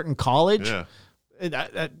into a certain college, Yeah.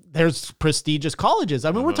 there's prestigious colleges.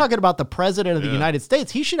 I mean, we're talking about the president of the Yeah. United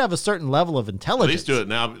States. He should have a certain level of At intelligence. least do it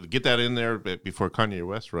now. Get that in there before Kanye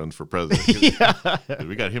West runs for president. Yeah.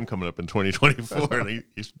 We got him coming up in 2024, and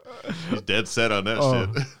he's dead set on that Oh.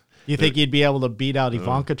 shit. You think you'd be able to beat out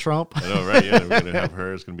Ivanka Trump? I know, right? Yeah, we're gonna have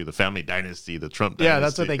her. It's gonna be the family dynasty, the Trump dynasty. Yeah,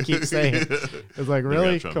 that's what they keep saying. It's like, We got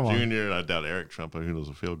really? Trump Come on. Jr. I doubt Eric Trump. Who knows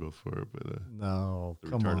if he'll go for it? But No,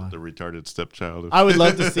 come on. the retarded stepchild. Of I would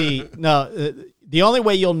love to see. No, the only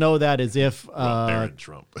way you'll know that is if Barron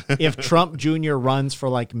Trump. if Trump Jr. runs for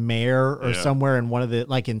like mayor or Yeah. somewhere in one of the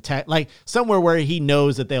like somewhere where he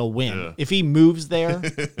knows that they'll win. Yeah. If he moves there,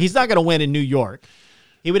 he's not going to win in New York.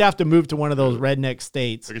 He would have to move to one of those redneck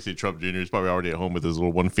states. I can see Trump Jr. is probably already at home with his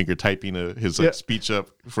little one finger typing his Yeah. speech up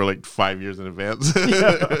for like 5 years in advance.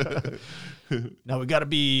 No, we got to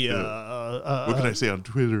be. What can I say on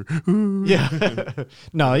Twitter? Yeah.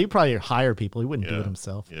 No, he probably hire people. He wouldn't do Yeah. it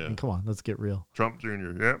himself. Yeah. I mean, come on, let's get real. Trump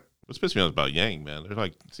Jr. Yeah. What's pissed me off about Yang, man? They're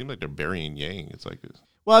like, it seems like they're burying Yang. It's like,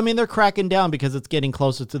 Well, I mean, they're cracking down because it's getting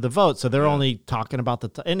closer to the vote, so they're only talking about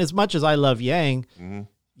and as much as I love Yang,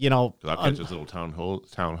 you know, 'cause I catch his little town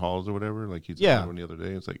halls or whatever. Like he's Yeah. one the other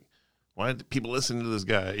day. It's like, why aren't people listening to this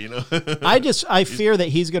guy? You know? I fear that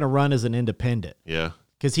he's going to run as an independent Yeah.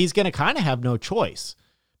 because he's going to kind of have no choice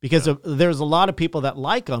because there's a lot of people that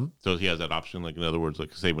like him. So he has that option. Like in other words,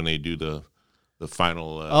 like say when they do the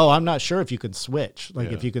final. I'm not sure if you can switch, like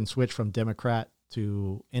Yeah. if you can switch from Democrat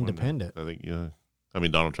to independent. I think I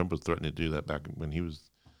mean Donald Trump was threatening to do that back when he was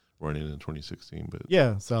running in 2016, but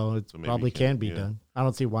Yeah, so it maybe probably he can, can be yeah. done. I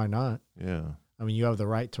don't see why not. yeah. I mean, you have the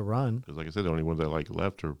right to run. Because like I said, the only ones I like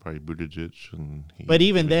left are probably Buttigieg, and But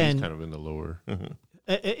even he's then- kind of in the lower.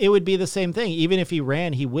 It would be the same thing. Even if he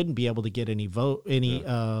ran, he wouldn't be able to get any vote,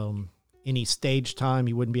 any stage time.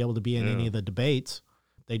 He wouldn't be able to be in any of the debates.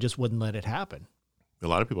 They just wouldn't let it happen. A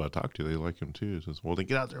lot of people I talk to, they like him too. It says, well, then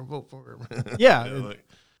get out there and vote for him. Yeah, You know, like,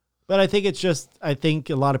 but I think I think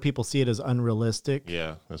a lot of people see it as unrealistic,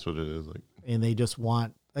 yeah, that's what it is. Like, and they just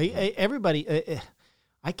want everybody.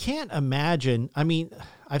 I can't imagine. I mean,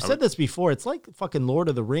 I've said this before. It's like fucking Lord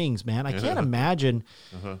of the Rings, man. I can't imagine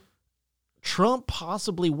Trump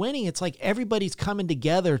possibly winning. It's like everybody's coming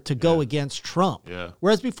together to go against Trump. Yeah.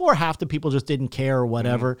 Whereas before, half the people just didn't care or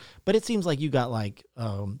whatever. But it seems like you got like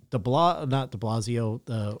not De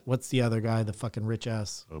Blasio. What's the other guy? The fucking rich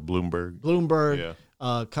ass Bloomberg. Bloomberg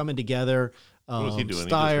coming together. What was he doing? He just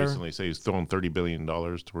Steyer. recently said he's throwing $30 billion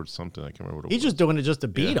towards something. I can't remember what it He's was. just doing it just to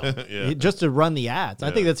beat him, Yeah. just to run the ads. I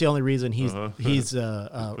think that's the only reason he's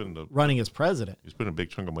putting the- running as president. He's putting a big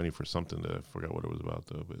chunk of money for something that I forgot what it was about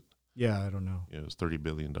though. But Yeah, I don't know, yeah, it was $30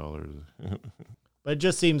 billion. but it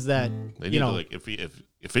just seems that They need to like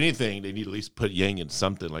if anything, they need to at least put Yang in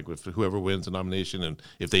something. Like if whoever wins the nomination, and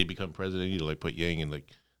if they become president, they need to like put Yang in like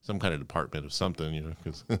some kind of department of something, you know,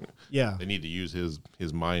 because yeah, they need to use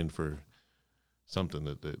his mind for something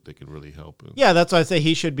that they could really help. yeah. That's why I say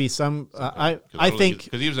he should be some. I think,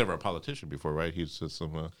 because he was never a politician before, right? He's just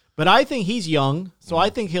some. but I think he's young, so I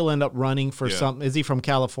think he'll end up running for Yeah. something. Is he from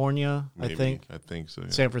California? Maybe. I think. so. Yeah.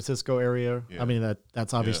 San Francisco area. Yeah. I mean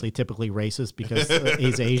that's obviously typically racist because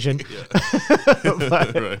he's Asian.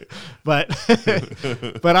 Right.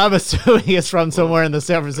 but I'm assuming it's from somewhere in the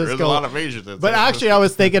San Francisco. There's a lot of Asians. in But San actually, I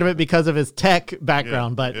was thinking of it because of his tech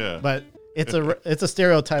background. Yeah. But it's a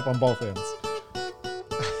stereotype on both ends.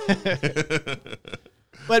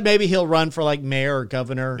 But maybe he'll run for like mayor or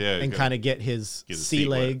governor and kind of get his sea feet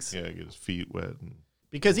wet. legs. Yeah, get his feet wet.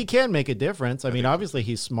 Because he can make a difference. I mean, obviously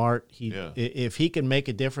he's smart. Yeah. If he can make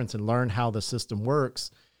a difference and learn how the system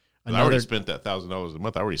works. I already spent that $1,000 a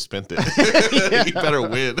month. I already spent it. You better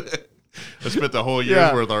win. I spent the whole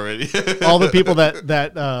year's worth already. all the people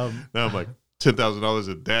that Now I'm like, $10,000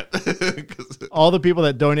 in debt. 'Cause- All the people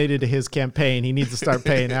that donated to his campaign, he needs to start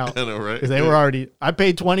paying out. I know, right? Because they were already. I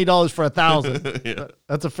paid $20 for 1,000. Yeah.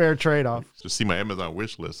 That's a fair trade-off. Just see my Amazon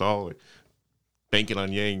wish list. All like, banking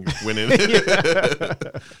on Yang winning.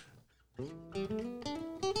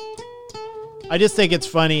 I just think it's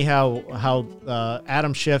funny how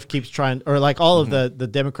Adam Schiff keeps trying, or like all of the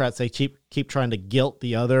Democrats, they keep trying to guilt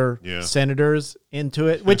the other senators into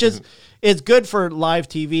it, which is it's good for live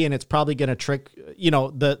TV, and it's probably going to trick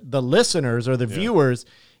the listeners or the viewers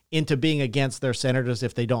into being against their senators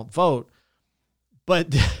if they don't vote.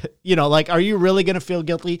 But like, are you really going to feel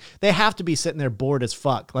guilty? They have to be sitting there bored as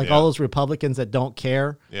fuck, like all those Republicans that don't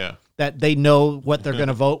care. Yeah. That they know what they're going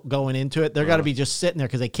to vote going into it. They're got to be just sitting there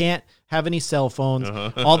because they can't have any cell phones.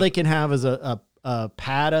 All they can have is a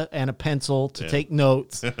pad and a pencil to take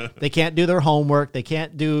notes. They can't do their homework. They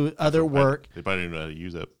can't do other work. They probably don't know how to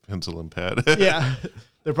use that pencil and pad. Yeah.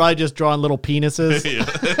 They're probably just drawing little penises.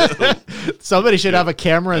 Somebody should have a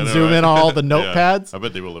camera and zoom in on all the notepads. I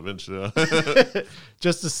bet they will eventually.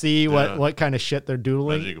 Just to see what kind of shit they're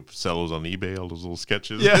doodling. Imagine you could sell those on eBay, all those little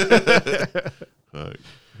sketches. Yeah.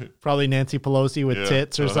 Probably Nancy Pelosi with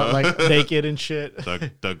tits or something, like naked and shit.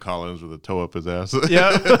 Doug Collins with a toe up his ass.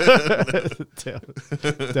 Yeah.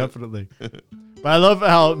 Definitely. But I love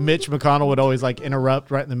how Mitch McConnell would always like interrupt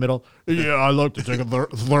right in the middle. Yeah, I'd like to take a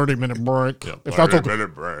 30-minute break. If that's okay.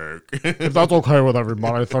 Break. If that's okay with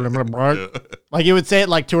everybody, 30-minute break. Like he would say it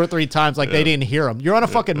like 2 or 3 times, like they didn't hear him. You're on a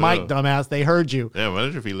fucking mic, dumbass. They heard you. Yeah, I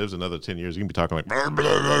wonder if he lives another 10 years, he can be talking like,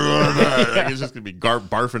 like he's just gonna be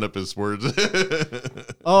barfing up his words.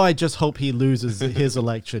 Oh, I just hope he loses his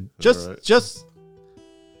election. Just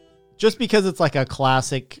because it's like a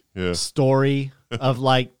classic story of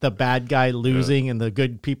like the bad guy losing and the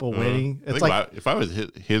good people winning. It's like if I was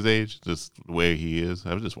his age, just the way he is,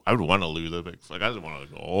 I would want to lose. Like I just want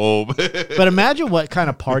to go home. But imagine what kind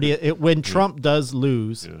of party when Trump does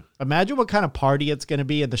lose. Yeah. Imagine what kind of party it's going to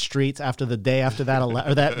be in the streets after the day after that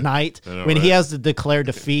or that night when he has to declare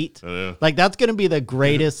defeat. Like that's going to be the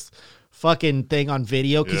greatest fucking thing on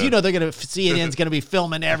video because they're gonna CNN's gonna be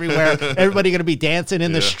filming everywhere. Everybody gonna be dancing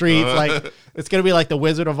in the streets. Like it's gonna be like the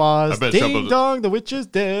Wizard of Oz. Ding dong, the witch is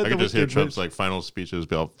dead. I can just hear Trump's like final speeches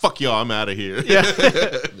be all, "Fuck y'all, I'm out of here." Yeah.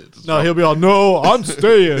 No, he'll be all, "No, I'm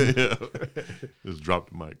staying." Just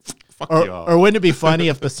drop the mic. Fuck y'all. Or wouldn't it be funny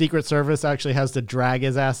if the Secret Service actually has to drag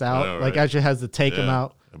his ass out? Know, right? Like actually has to take him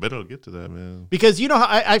out. I bet it'll get to that, man. Because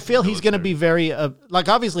I feel he's going to be very like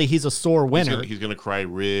obviously he's a sore winner. He's going to cry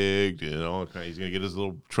rigged, He's going to get his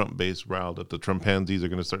little Trump base riled up. The Trumpansies are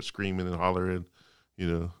going to start screaming and hollering,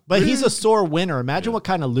 But he's a sore winner. Imagine what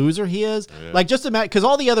kind of loser he is. Yeah. Like just imagine, because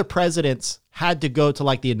all the other presidents had to go to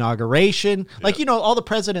like the inauguration. Yeah. Like, all the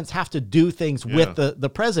presidents have to do things with the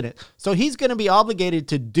president. So he's going to be obligated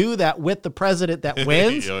to do that with the president that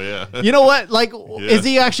wins. You know what? Like, is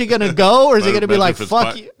he actually going to go or is he going to be like,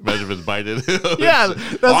 fuck you? Imagine if it's Biden.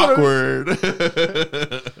 That's awkward.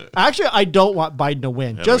 Actually, I don't want Biden to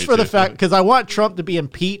win just for the fact, because I want Trump to be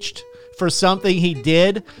impeached for something he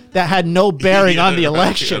did that had no bearing on the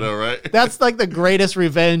election. Right? That's like the greatest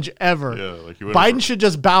revenge ever. Like Biden should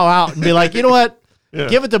just bow out and be like, you know what?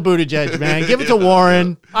 Give it to Buttigieg, man. Give it to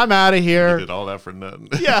Warren. I'm out of here. He did all that for nothing.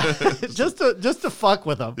 just to fuck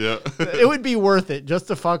with him. Yeah. It would be worth it just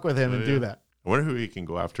to fuck with him and do that. I wonder who he can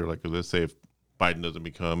go after. Like, let's say if Biden doesn't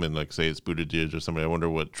become, and like say it's Buttigieg or somebody, I wonder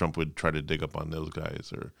what Trump would try to dig up on those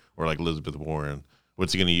guys, or like Elizabeth Warren.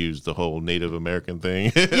 What's he going to use? The whole Native American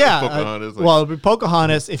thing? Yeah. Pocahontas, well,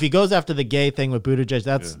 Pocahontas, if he goes after the gay thing with Buttigieg,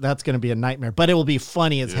 that's going to be a nightmare. But it will be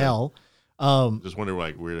funny as hell. Just wonder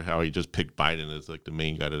like weird how he just picked Biden as like the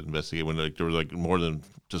main guy to investigate when like there was like more than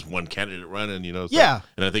just one candidate running, So, yeah.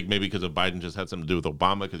 And I think maybe because of Biden just had something to do with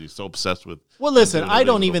Obama because he's so obsessed with. Well, listen, I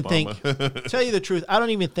don't even think. Tell you the truth, I don't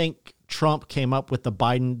even think Trump came up with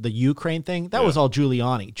the Ukraine thing. That was all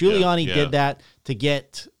Giuliani. Giuliani did that to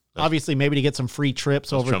get. Obviously, maybe to get some free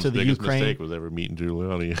trips over Trump's to the biggest Ukraine. Mistake was ever meeting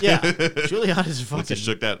Giuliani. Yeah, Giuliani's fucking. He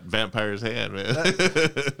shook that vampire's hand, man.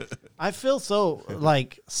 I feel so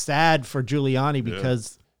like sad for Giuliani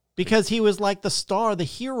because he was like the star, the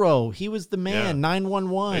hero. He was the man.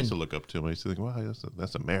 911. I used to look up to him. I used to think, wow,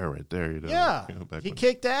 that's a mayor right there. Yeah, he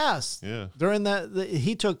kicked ass. Yeah, during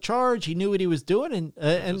he took charge. He knew what he was doing,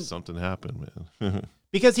 and something happened, man.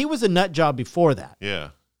 Because he was a nut job before that. Yeah.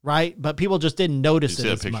 Right, but people just didn't notice it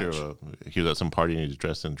as much. You see that picture of he was at some party and he was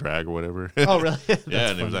dressed in drag or whatever. Oh, really?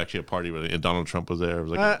 And it was actually a party and Donald Trump was there. It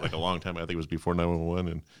was like a long time. I think it was before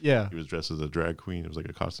 911, and he was dressed as a drag queen. It was like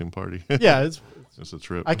a costume party. Yeah, it's a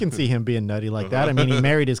trip. I can see him being nutty like that. I mean, he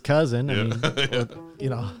married his cousin. I mean,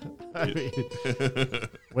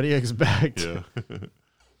 what do you expect? Yeah.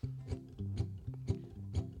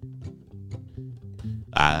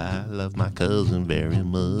 I love my cousin very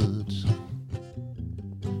much.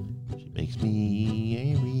 She makes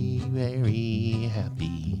me very, very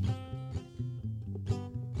happy.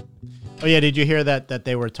 Oh yeah, did you hear that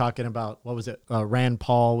they were talking about, what was it? Rand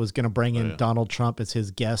Paul was going to bring in Donald Trump as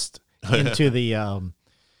his guest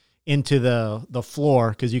into the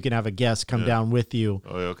floor, because you can have a guest come down with you.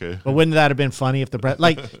 Oh, yeah, okay. But wouldn't that have been funny if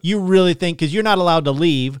you really think, because you're not allowed to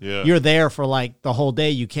leave, you're there for like the whole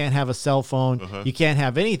day. You can't have a cell phone. You can't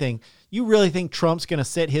have anything. You really think Trump's going to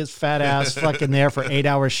sit his fat ass fucking there for 8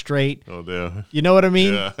 hours straight? Oh, yeah. You know what I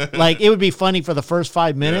mean? Yeah. Like, it would be funny for the first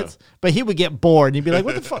 5 minutes, but he would get bored and he'd be like,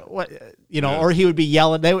 what the fuck? What? You know, or he would be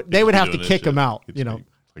yelling. They would have to kick him out, you know.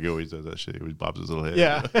 Like he always does that shit. He always bobs his little head.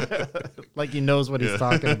 Yeah. Like he knows what he's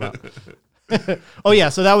talking about. Oh, yeah.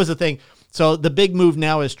 So that was the thing. So the big move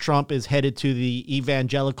now is Trump is headed to the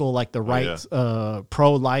evangelical, like the right,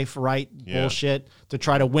 pro-life right bullshit to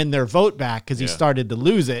try to win their vote back, because he started to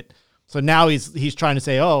lose it. So now he's trying to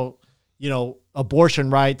say, oh, you know, abortion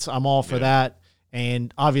rights, I'm all for that.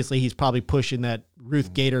 And obviously he's probably pushing that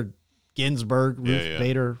Ruth Bader Ginsburg,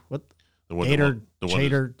 Bader, what? The one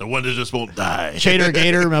that just won't die. Chater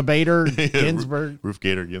Gator Bader Ginsburg. Ruth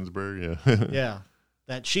Gator Ginsburg, yeah. Yeah.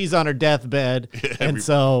 That she's on her deathbed.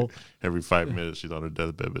 Every 5 minutes she's on her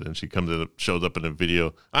deathbed, but then she shows up in a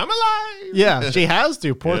video. I'm alive. Yeah, she has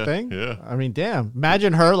to. Poor thing. Yeah. I mean, damn.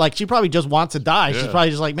 Imagine her. Like, she probably just wants to die. Yeah. She's probably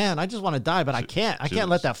just like, man, I just want to die, but I can't. I can't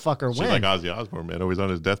let that fucker win. She's like Ozzy Osbourne, man. Always on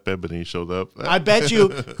his deathbed, but then he shows up. I bet you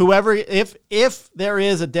whoever, if there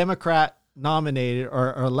is a Democrat nominated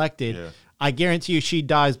or elected, I guarantee you she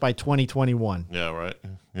dies by 2021. Yeah, right.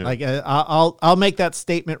 Yeah. Like I'll make that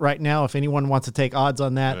statement right now if anyone wants to take odds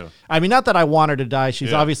on that. Yeah. I mean, not that I want her to die.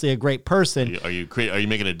 She's obviously a great person. Are you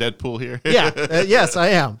making a Deadpool here? Yeah. Yes, I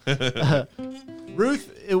am.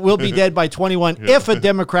 Ruth will be dead by 21 if a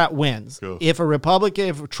Democrat wins. Cool. If a Republican,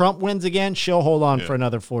 if Trump wins again, she'll hold on for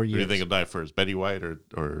another 4 years. Who do you think will die first, Betty White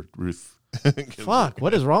or Ruth? Fuck,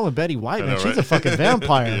 what is wrong with Betty White, man? She's a fucking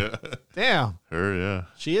vampire. Damn. Her, yeah.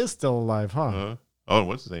 She is still alive, huh? Oh, and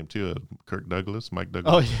what's his name, too? Mike Douglas.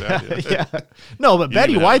 Oh, yeah. No, but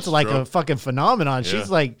Betty White's like a fucking phenomenon.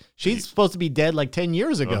 Yeah. She's supposed to be dead like 10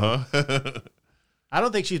 years ago. I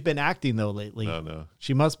don't think she's been acting, though, lately. No.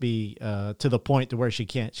 She must be to the point to where she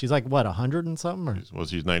can't. She's like, what, 100 and something? Or? Well,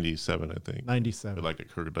 she's 97, I think. 97. But like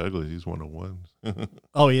Kirk Douglas, he's 101.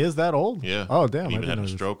 Oh, he is that old? Yeah. Oh, damn. He even had a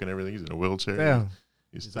stroke and everything. He's in a wheelchair. Damn.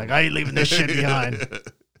 He's like, I ain't leaving this shit behind.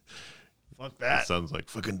 Fuck that. His son's like,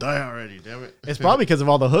 fucking die already, damn it. It's probably because of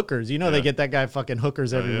all the hookers. You know, they get that guy fucking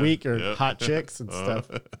hookers every week, or hot chicks and stuff.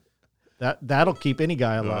 That'll keep any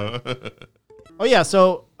guy alive. Oh, yeah.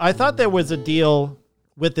 So I thought there was a deal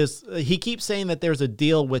with this. He keeps saying that there's a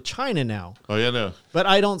deal with China now. Oh, yeah, no. But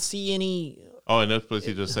I don't see any. Oh, and that's what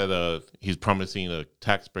he just said. He's promising a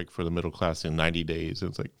tax break for the middle class in 90 days. And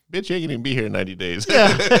it's like, bitch, you ain't gonna be here in 90 days.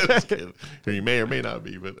 Yeah. You may or may not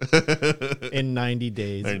be, but in 90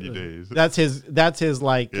 days. 90 days. That's his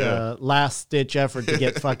like last ditch effort to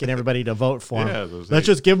get fucking everybody to vote for him. Yeah, let's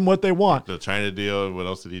just give them what they want. The China deal. What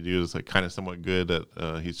else did he do? It's like kind of somewhat good.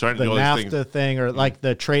 That he's trying to do all NAFTA these things. Thing, or like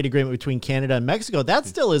the trade agreement between Canada and Mexico. That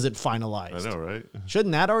still isn't finalized. I know, right?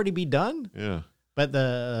 Shouldn't that already be done? Yeah. But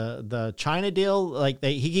the China deal, like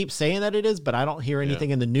he keeps saying that it is, but I don't hear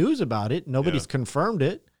anything in the news about it. Nobody's confirmed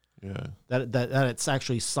it. Yeah, that it's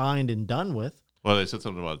actually signed and done with. Well, they said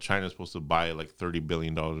something about China's supposed to buy like $30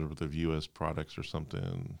 billion worth of U.S. products or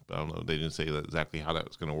something. I don't know. They didn't say exactly how that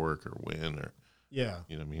was going to work or when or you know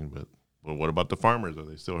what I mean. But what about the farmers? Are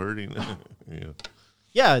they still hurting?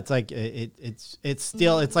 Yeah, it's like it's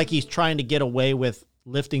still it's like he's trying to get away with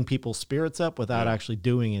lifting people's spirits up without actually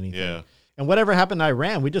doing anything. Yeah. And whatever happened to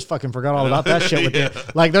Iran, we just fucking forgot all about that shit with them.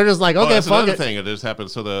 Like, they're just like, okay, that's fuck another it. thing that just happened.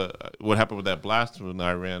 So what happened with that blast when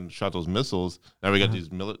Iran shot those missiles? Now we got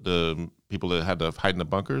the people that had to hide in the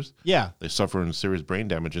bunkers. Yeah, they suffering serious brain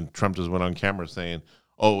damage, and Trump just went on camera saying,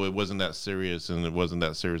 "Oh, it wasn't that serious, and it wasn't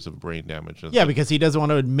that serious of brain damage." Yeah, because he doesn't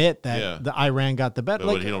want to admit that the Iran got the better.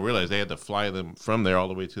 But what he don't realize, they had to fly them from there all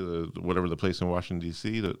the way to whatever the place in Washington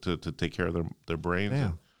D.C. to take care of their brains.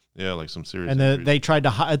 Yeah. Yeah, like some serious. And they tried to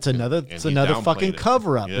hide. It's another fucking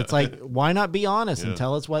cover up. Yeah. It's like, why not be honest and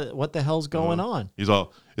tell us what the hell's going on? He's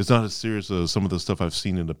all, it's not as serious as some of the stuff I've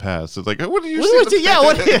seen in the past. It's like, what do you see? Yeah,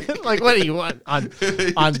 what do you want on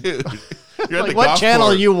like, what channel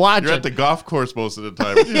are you watching? You're at the golf course most of the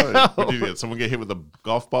time. What do you get? Someone get hit with a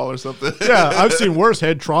golf ball or something? Yeah, I've seen worse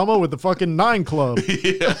head trauma with the fucking 9 Club. Yeah,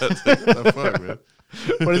 it's like, what the fuck, man?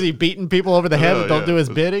 What is he beating people over the head that don't do his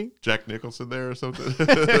bidding? Jack Nicholson there or something?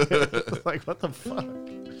 Like, what the fuck?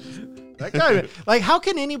 That guy, like, how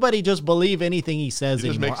can anybody just believe anything he says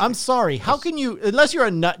anymore? I'm sorry. How can you, unless you're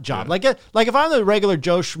a nut job? Yeah. Like if I'm the regular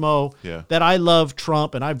Joe Schmo Yeah. that I love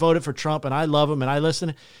Trump and I voted for Trump and I love him and I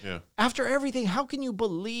listen. Yeah. After everything, how can you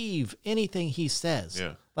believe anything he says?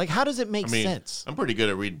 Yeah. Like, how does it make sense? I'm pretty good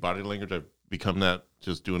at reading body language. I've become that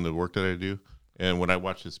just doing the work that I do. And when I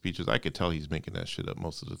watch his speeches, I could tell he's making that shit up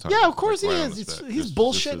most of the time. Yeah, of course Like, he right on is. his back. He's Just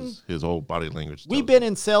bullshitting. his whole body language. We've been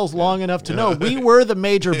in sales long enough to know we were the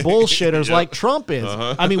major bullshitters like Trump is.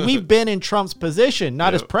 I mean, we've been in Trump's position,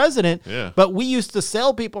 not as president, but we used to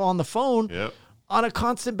sell people on the phone on a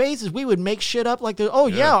constant basis. We would make shit up like,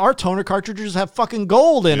 our toner cartridges have fucking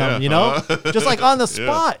gold in them, you know? Just like on the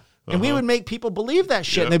spot. And we would make people believe that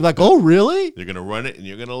shit. And they'd be like, oh, really? You're going to run it and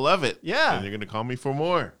you're going to love it. Yeah. And you're going to call me for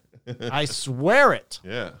more. I swear it.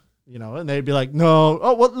 Yeah. You know, and they'd be like, no.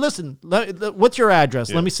 Oh, well, listen, what's your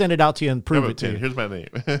address? Let me send it out to you and prove it to you. Here's my name.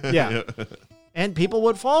 Yeah. And people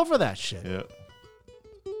would fall for that shit. Yeah.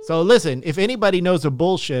 So listen, if anybody knows a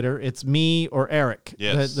bullshitter, it's me or Eric.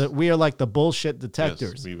 Yes. We are like the bullshit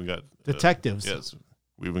detectors. Yes, we even got detectives. Yes.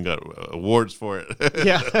 We even got awards for it.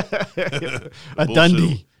 Yeah. A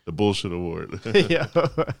Dundee. The bullshit award. Yeah.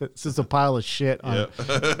 It's just a pile of shit on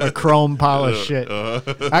a chrome pile of shit.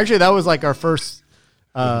 Actually, that was like our first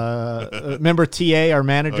remember TA, our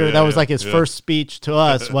manager? That was like his first speech to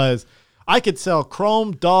us was, I could sell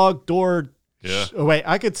chrome dog door.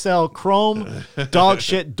 I could sell chrome dog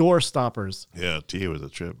shit door stoppers. Yeah, TA was a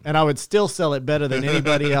trip. And I would still sell it better than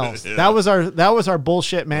anybody else. That was our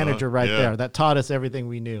bullshit manager right there. That taught us everything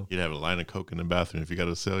we knew. You'd have a line of Coke in the bathroom if you got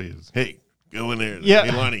to sell you. Hey, go in there. Yeah.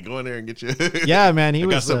 Hey, Lonnie, go in there and get you. Yeah, man. He I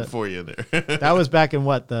got was something for you in there. That was back in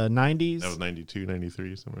what, the 90s? That was 92,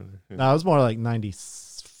 93, somewhere there. No, it was more like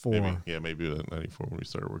 94. Maybe 94 when we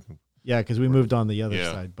started working. Yeah, because we moved on the other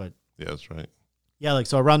side. But yeah, that's right. Yeah, like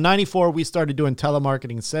so around 94, we started doing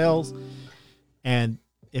telemarketing sales. And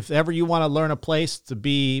if ever you want to learn a place to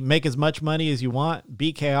make as much money as you want,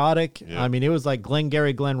 be chaotic. Yeah. I mean, it was like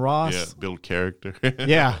Glengarry Glen Ross. Yeah, build character.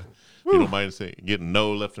 Yeah. You don't mind getting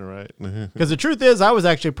no left and right. Because the truth is, I was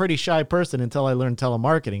actually a pretty shy person until I learned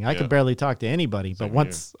telemarketing. I could barely talk to anybody. But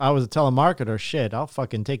once I was a telemarketer, shit, I'll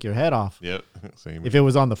fucking take your head off. Yep. Same. If it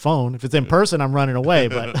was on the phone. If it's in person, I'm running away.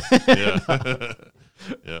 But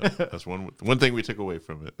yeah, that's one thing we took away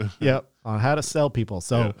from it. Yep, on how to sell people.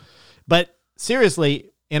 So, but seriously,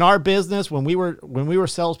 in our business, when we were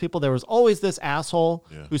salespeople, there was always this asshole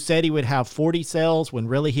who said he would have 40 sales when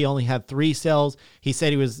really he only had 3 sales. He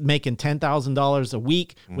said he was making $10,000 a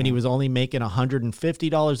week when he was only making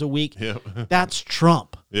 $150 a week. Yep. That's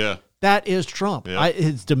Trump. Yeah. That is Trump. Yep.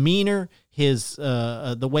 His demeanor, his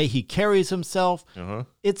the way he carries himself,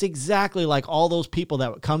 it's exactly like all those people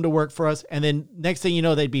that would come to work for us, and then next thing you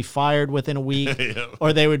know, they'd be fired within a week,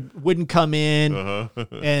 or they wouldn't come in,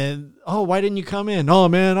 and why didn't you come in? Oh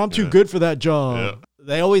man, I'm too good for that job. Yeah.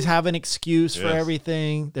 They always have an excuse for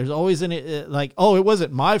everything. There's always it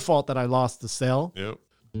wasn't my fault that I lost the sale. Yep.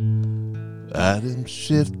 Adam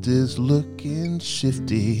Schiff is looking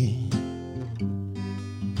shifty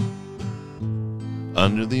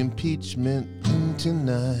under the impeachment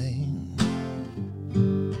tonight.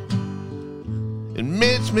 And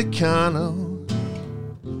Mitch McConnell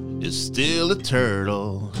is still a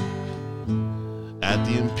turtle at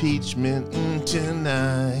the impeachment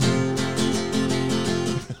tonight.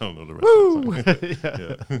 I don't know the rest of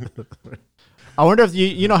the song. I wonder if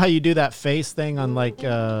you know how you do that face thing on like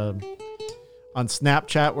on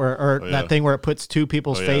Snapchat or that thing where it puts two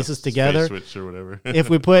people's faces together. Face switch or whatever. If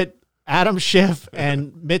we put Adam Schiff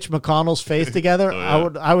and Mitch McConnell's face together,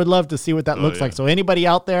 I would love to see what that looks like. So anybody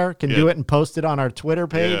out there can do it and post it on our Twitter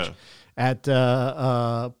page at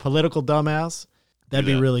Political Dumbass. That'd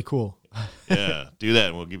be really cool. Yeah, do that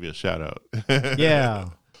and we'll give you a shout out. Yeah.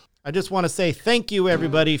 I just want to say thank you,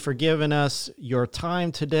 everybody, for giving us your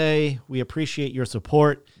time today. We appreciate your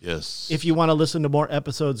support. Yes. If you want to listen to more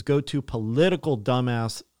episodes, go to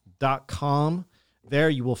politicaldumbass.com. There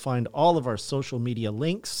you will find all of our social media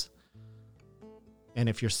links. And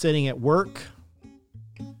if you're sitting at work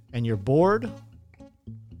and you're bored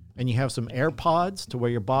and you have some AirPods to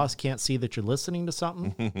where your boss can't see that you're listening to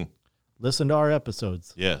something, listen to our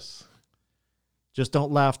episodes. Yes. Just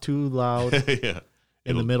don't laugh too loud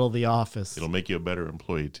in the middle of the office. It'll make you a better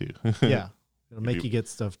employee, too. Yeah. It'll make you get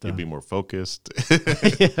stuff done. You'll be more focused.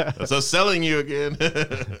 That's us selling you again.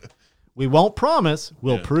 We won't promise.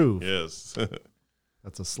 We'll prove. Yes.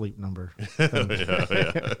 That's a sleep number.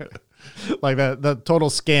 Yeah. Like the total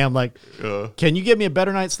scam. Like, can you give me a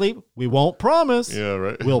better night's sleep? We won't promise. Yeah,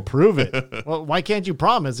 right. We'll prove it. Well, why can't you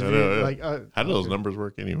promise? If how do those numbers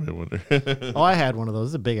work anyway? I wonder. I had one of those.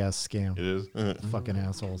 It's a big ass scam. It is. Fucking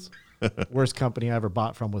assholes. Worst company I ever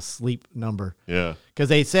bought from was Sleep Number. Yeah. Because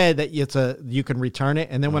they said that you can return it.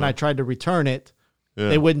 And then when I tried to return it,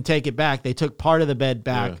 they wouldn't take it back. They took part of the bed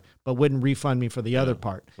back, but wouldn't refund me for the other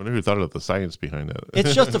part. I wonder who thought of the science behind that.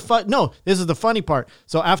 It's just this is the funny part.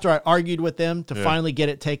 So after I argued with them to finally get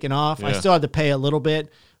it taken off, I still had to pay a little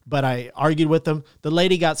bit, but I argued with them. The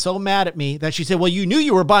lady got so mad at me that she said, well, you knew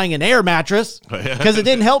you were buying an air mattress because it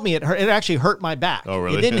didn't help me. It actually hurt my back. Oh,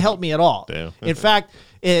 really? It didn't help me at all. Damn. In fact,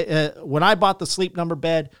 when I bought the Sleep Number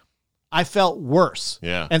bed, I felt worse.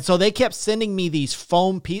 Yeah. And so they kept sending me these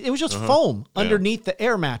foam pieces. It was just foam underneath the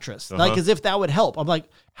air mattress, like as if that would help. I'm like,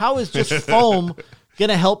 how is just foam going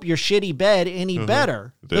to help your shitty bed any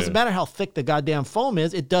better? Doesn't matter how thick the goddamn foam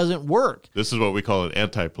is. It doesn't work. This is what we call an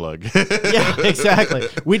anti-plug. Yeah, exactly.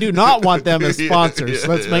 We do not want them as sponsors.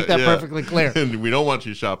 Let's make that perfectly clear. And we don't want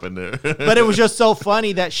you shopping there. But it was just so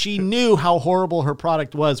funny that she knew how horrible her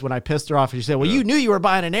product was when I pissed her off. And she said, well, you knew you were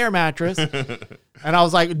buying an air mattress. And I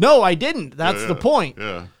was like, no, I didn't. That's the point.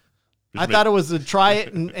 Yeah. I thought it was to try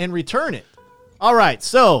it and return it. All right.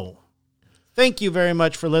 So thank you very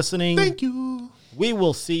much for listening. Thank you. We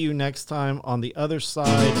will see you next time on the other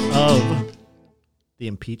side of the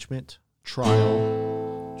impeachment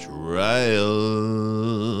trial.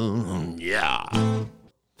 Yeah.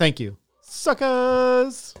 Thank you,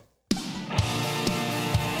 suckers.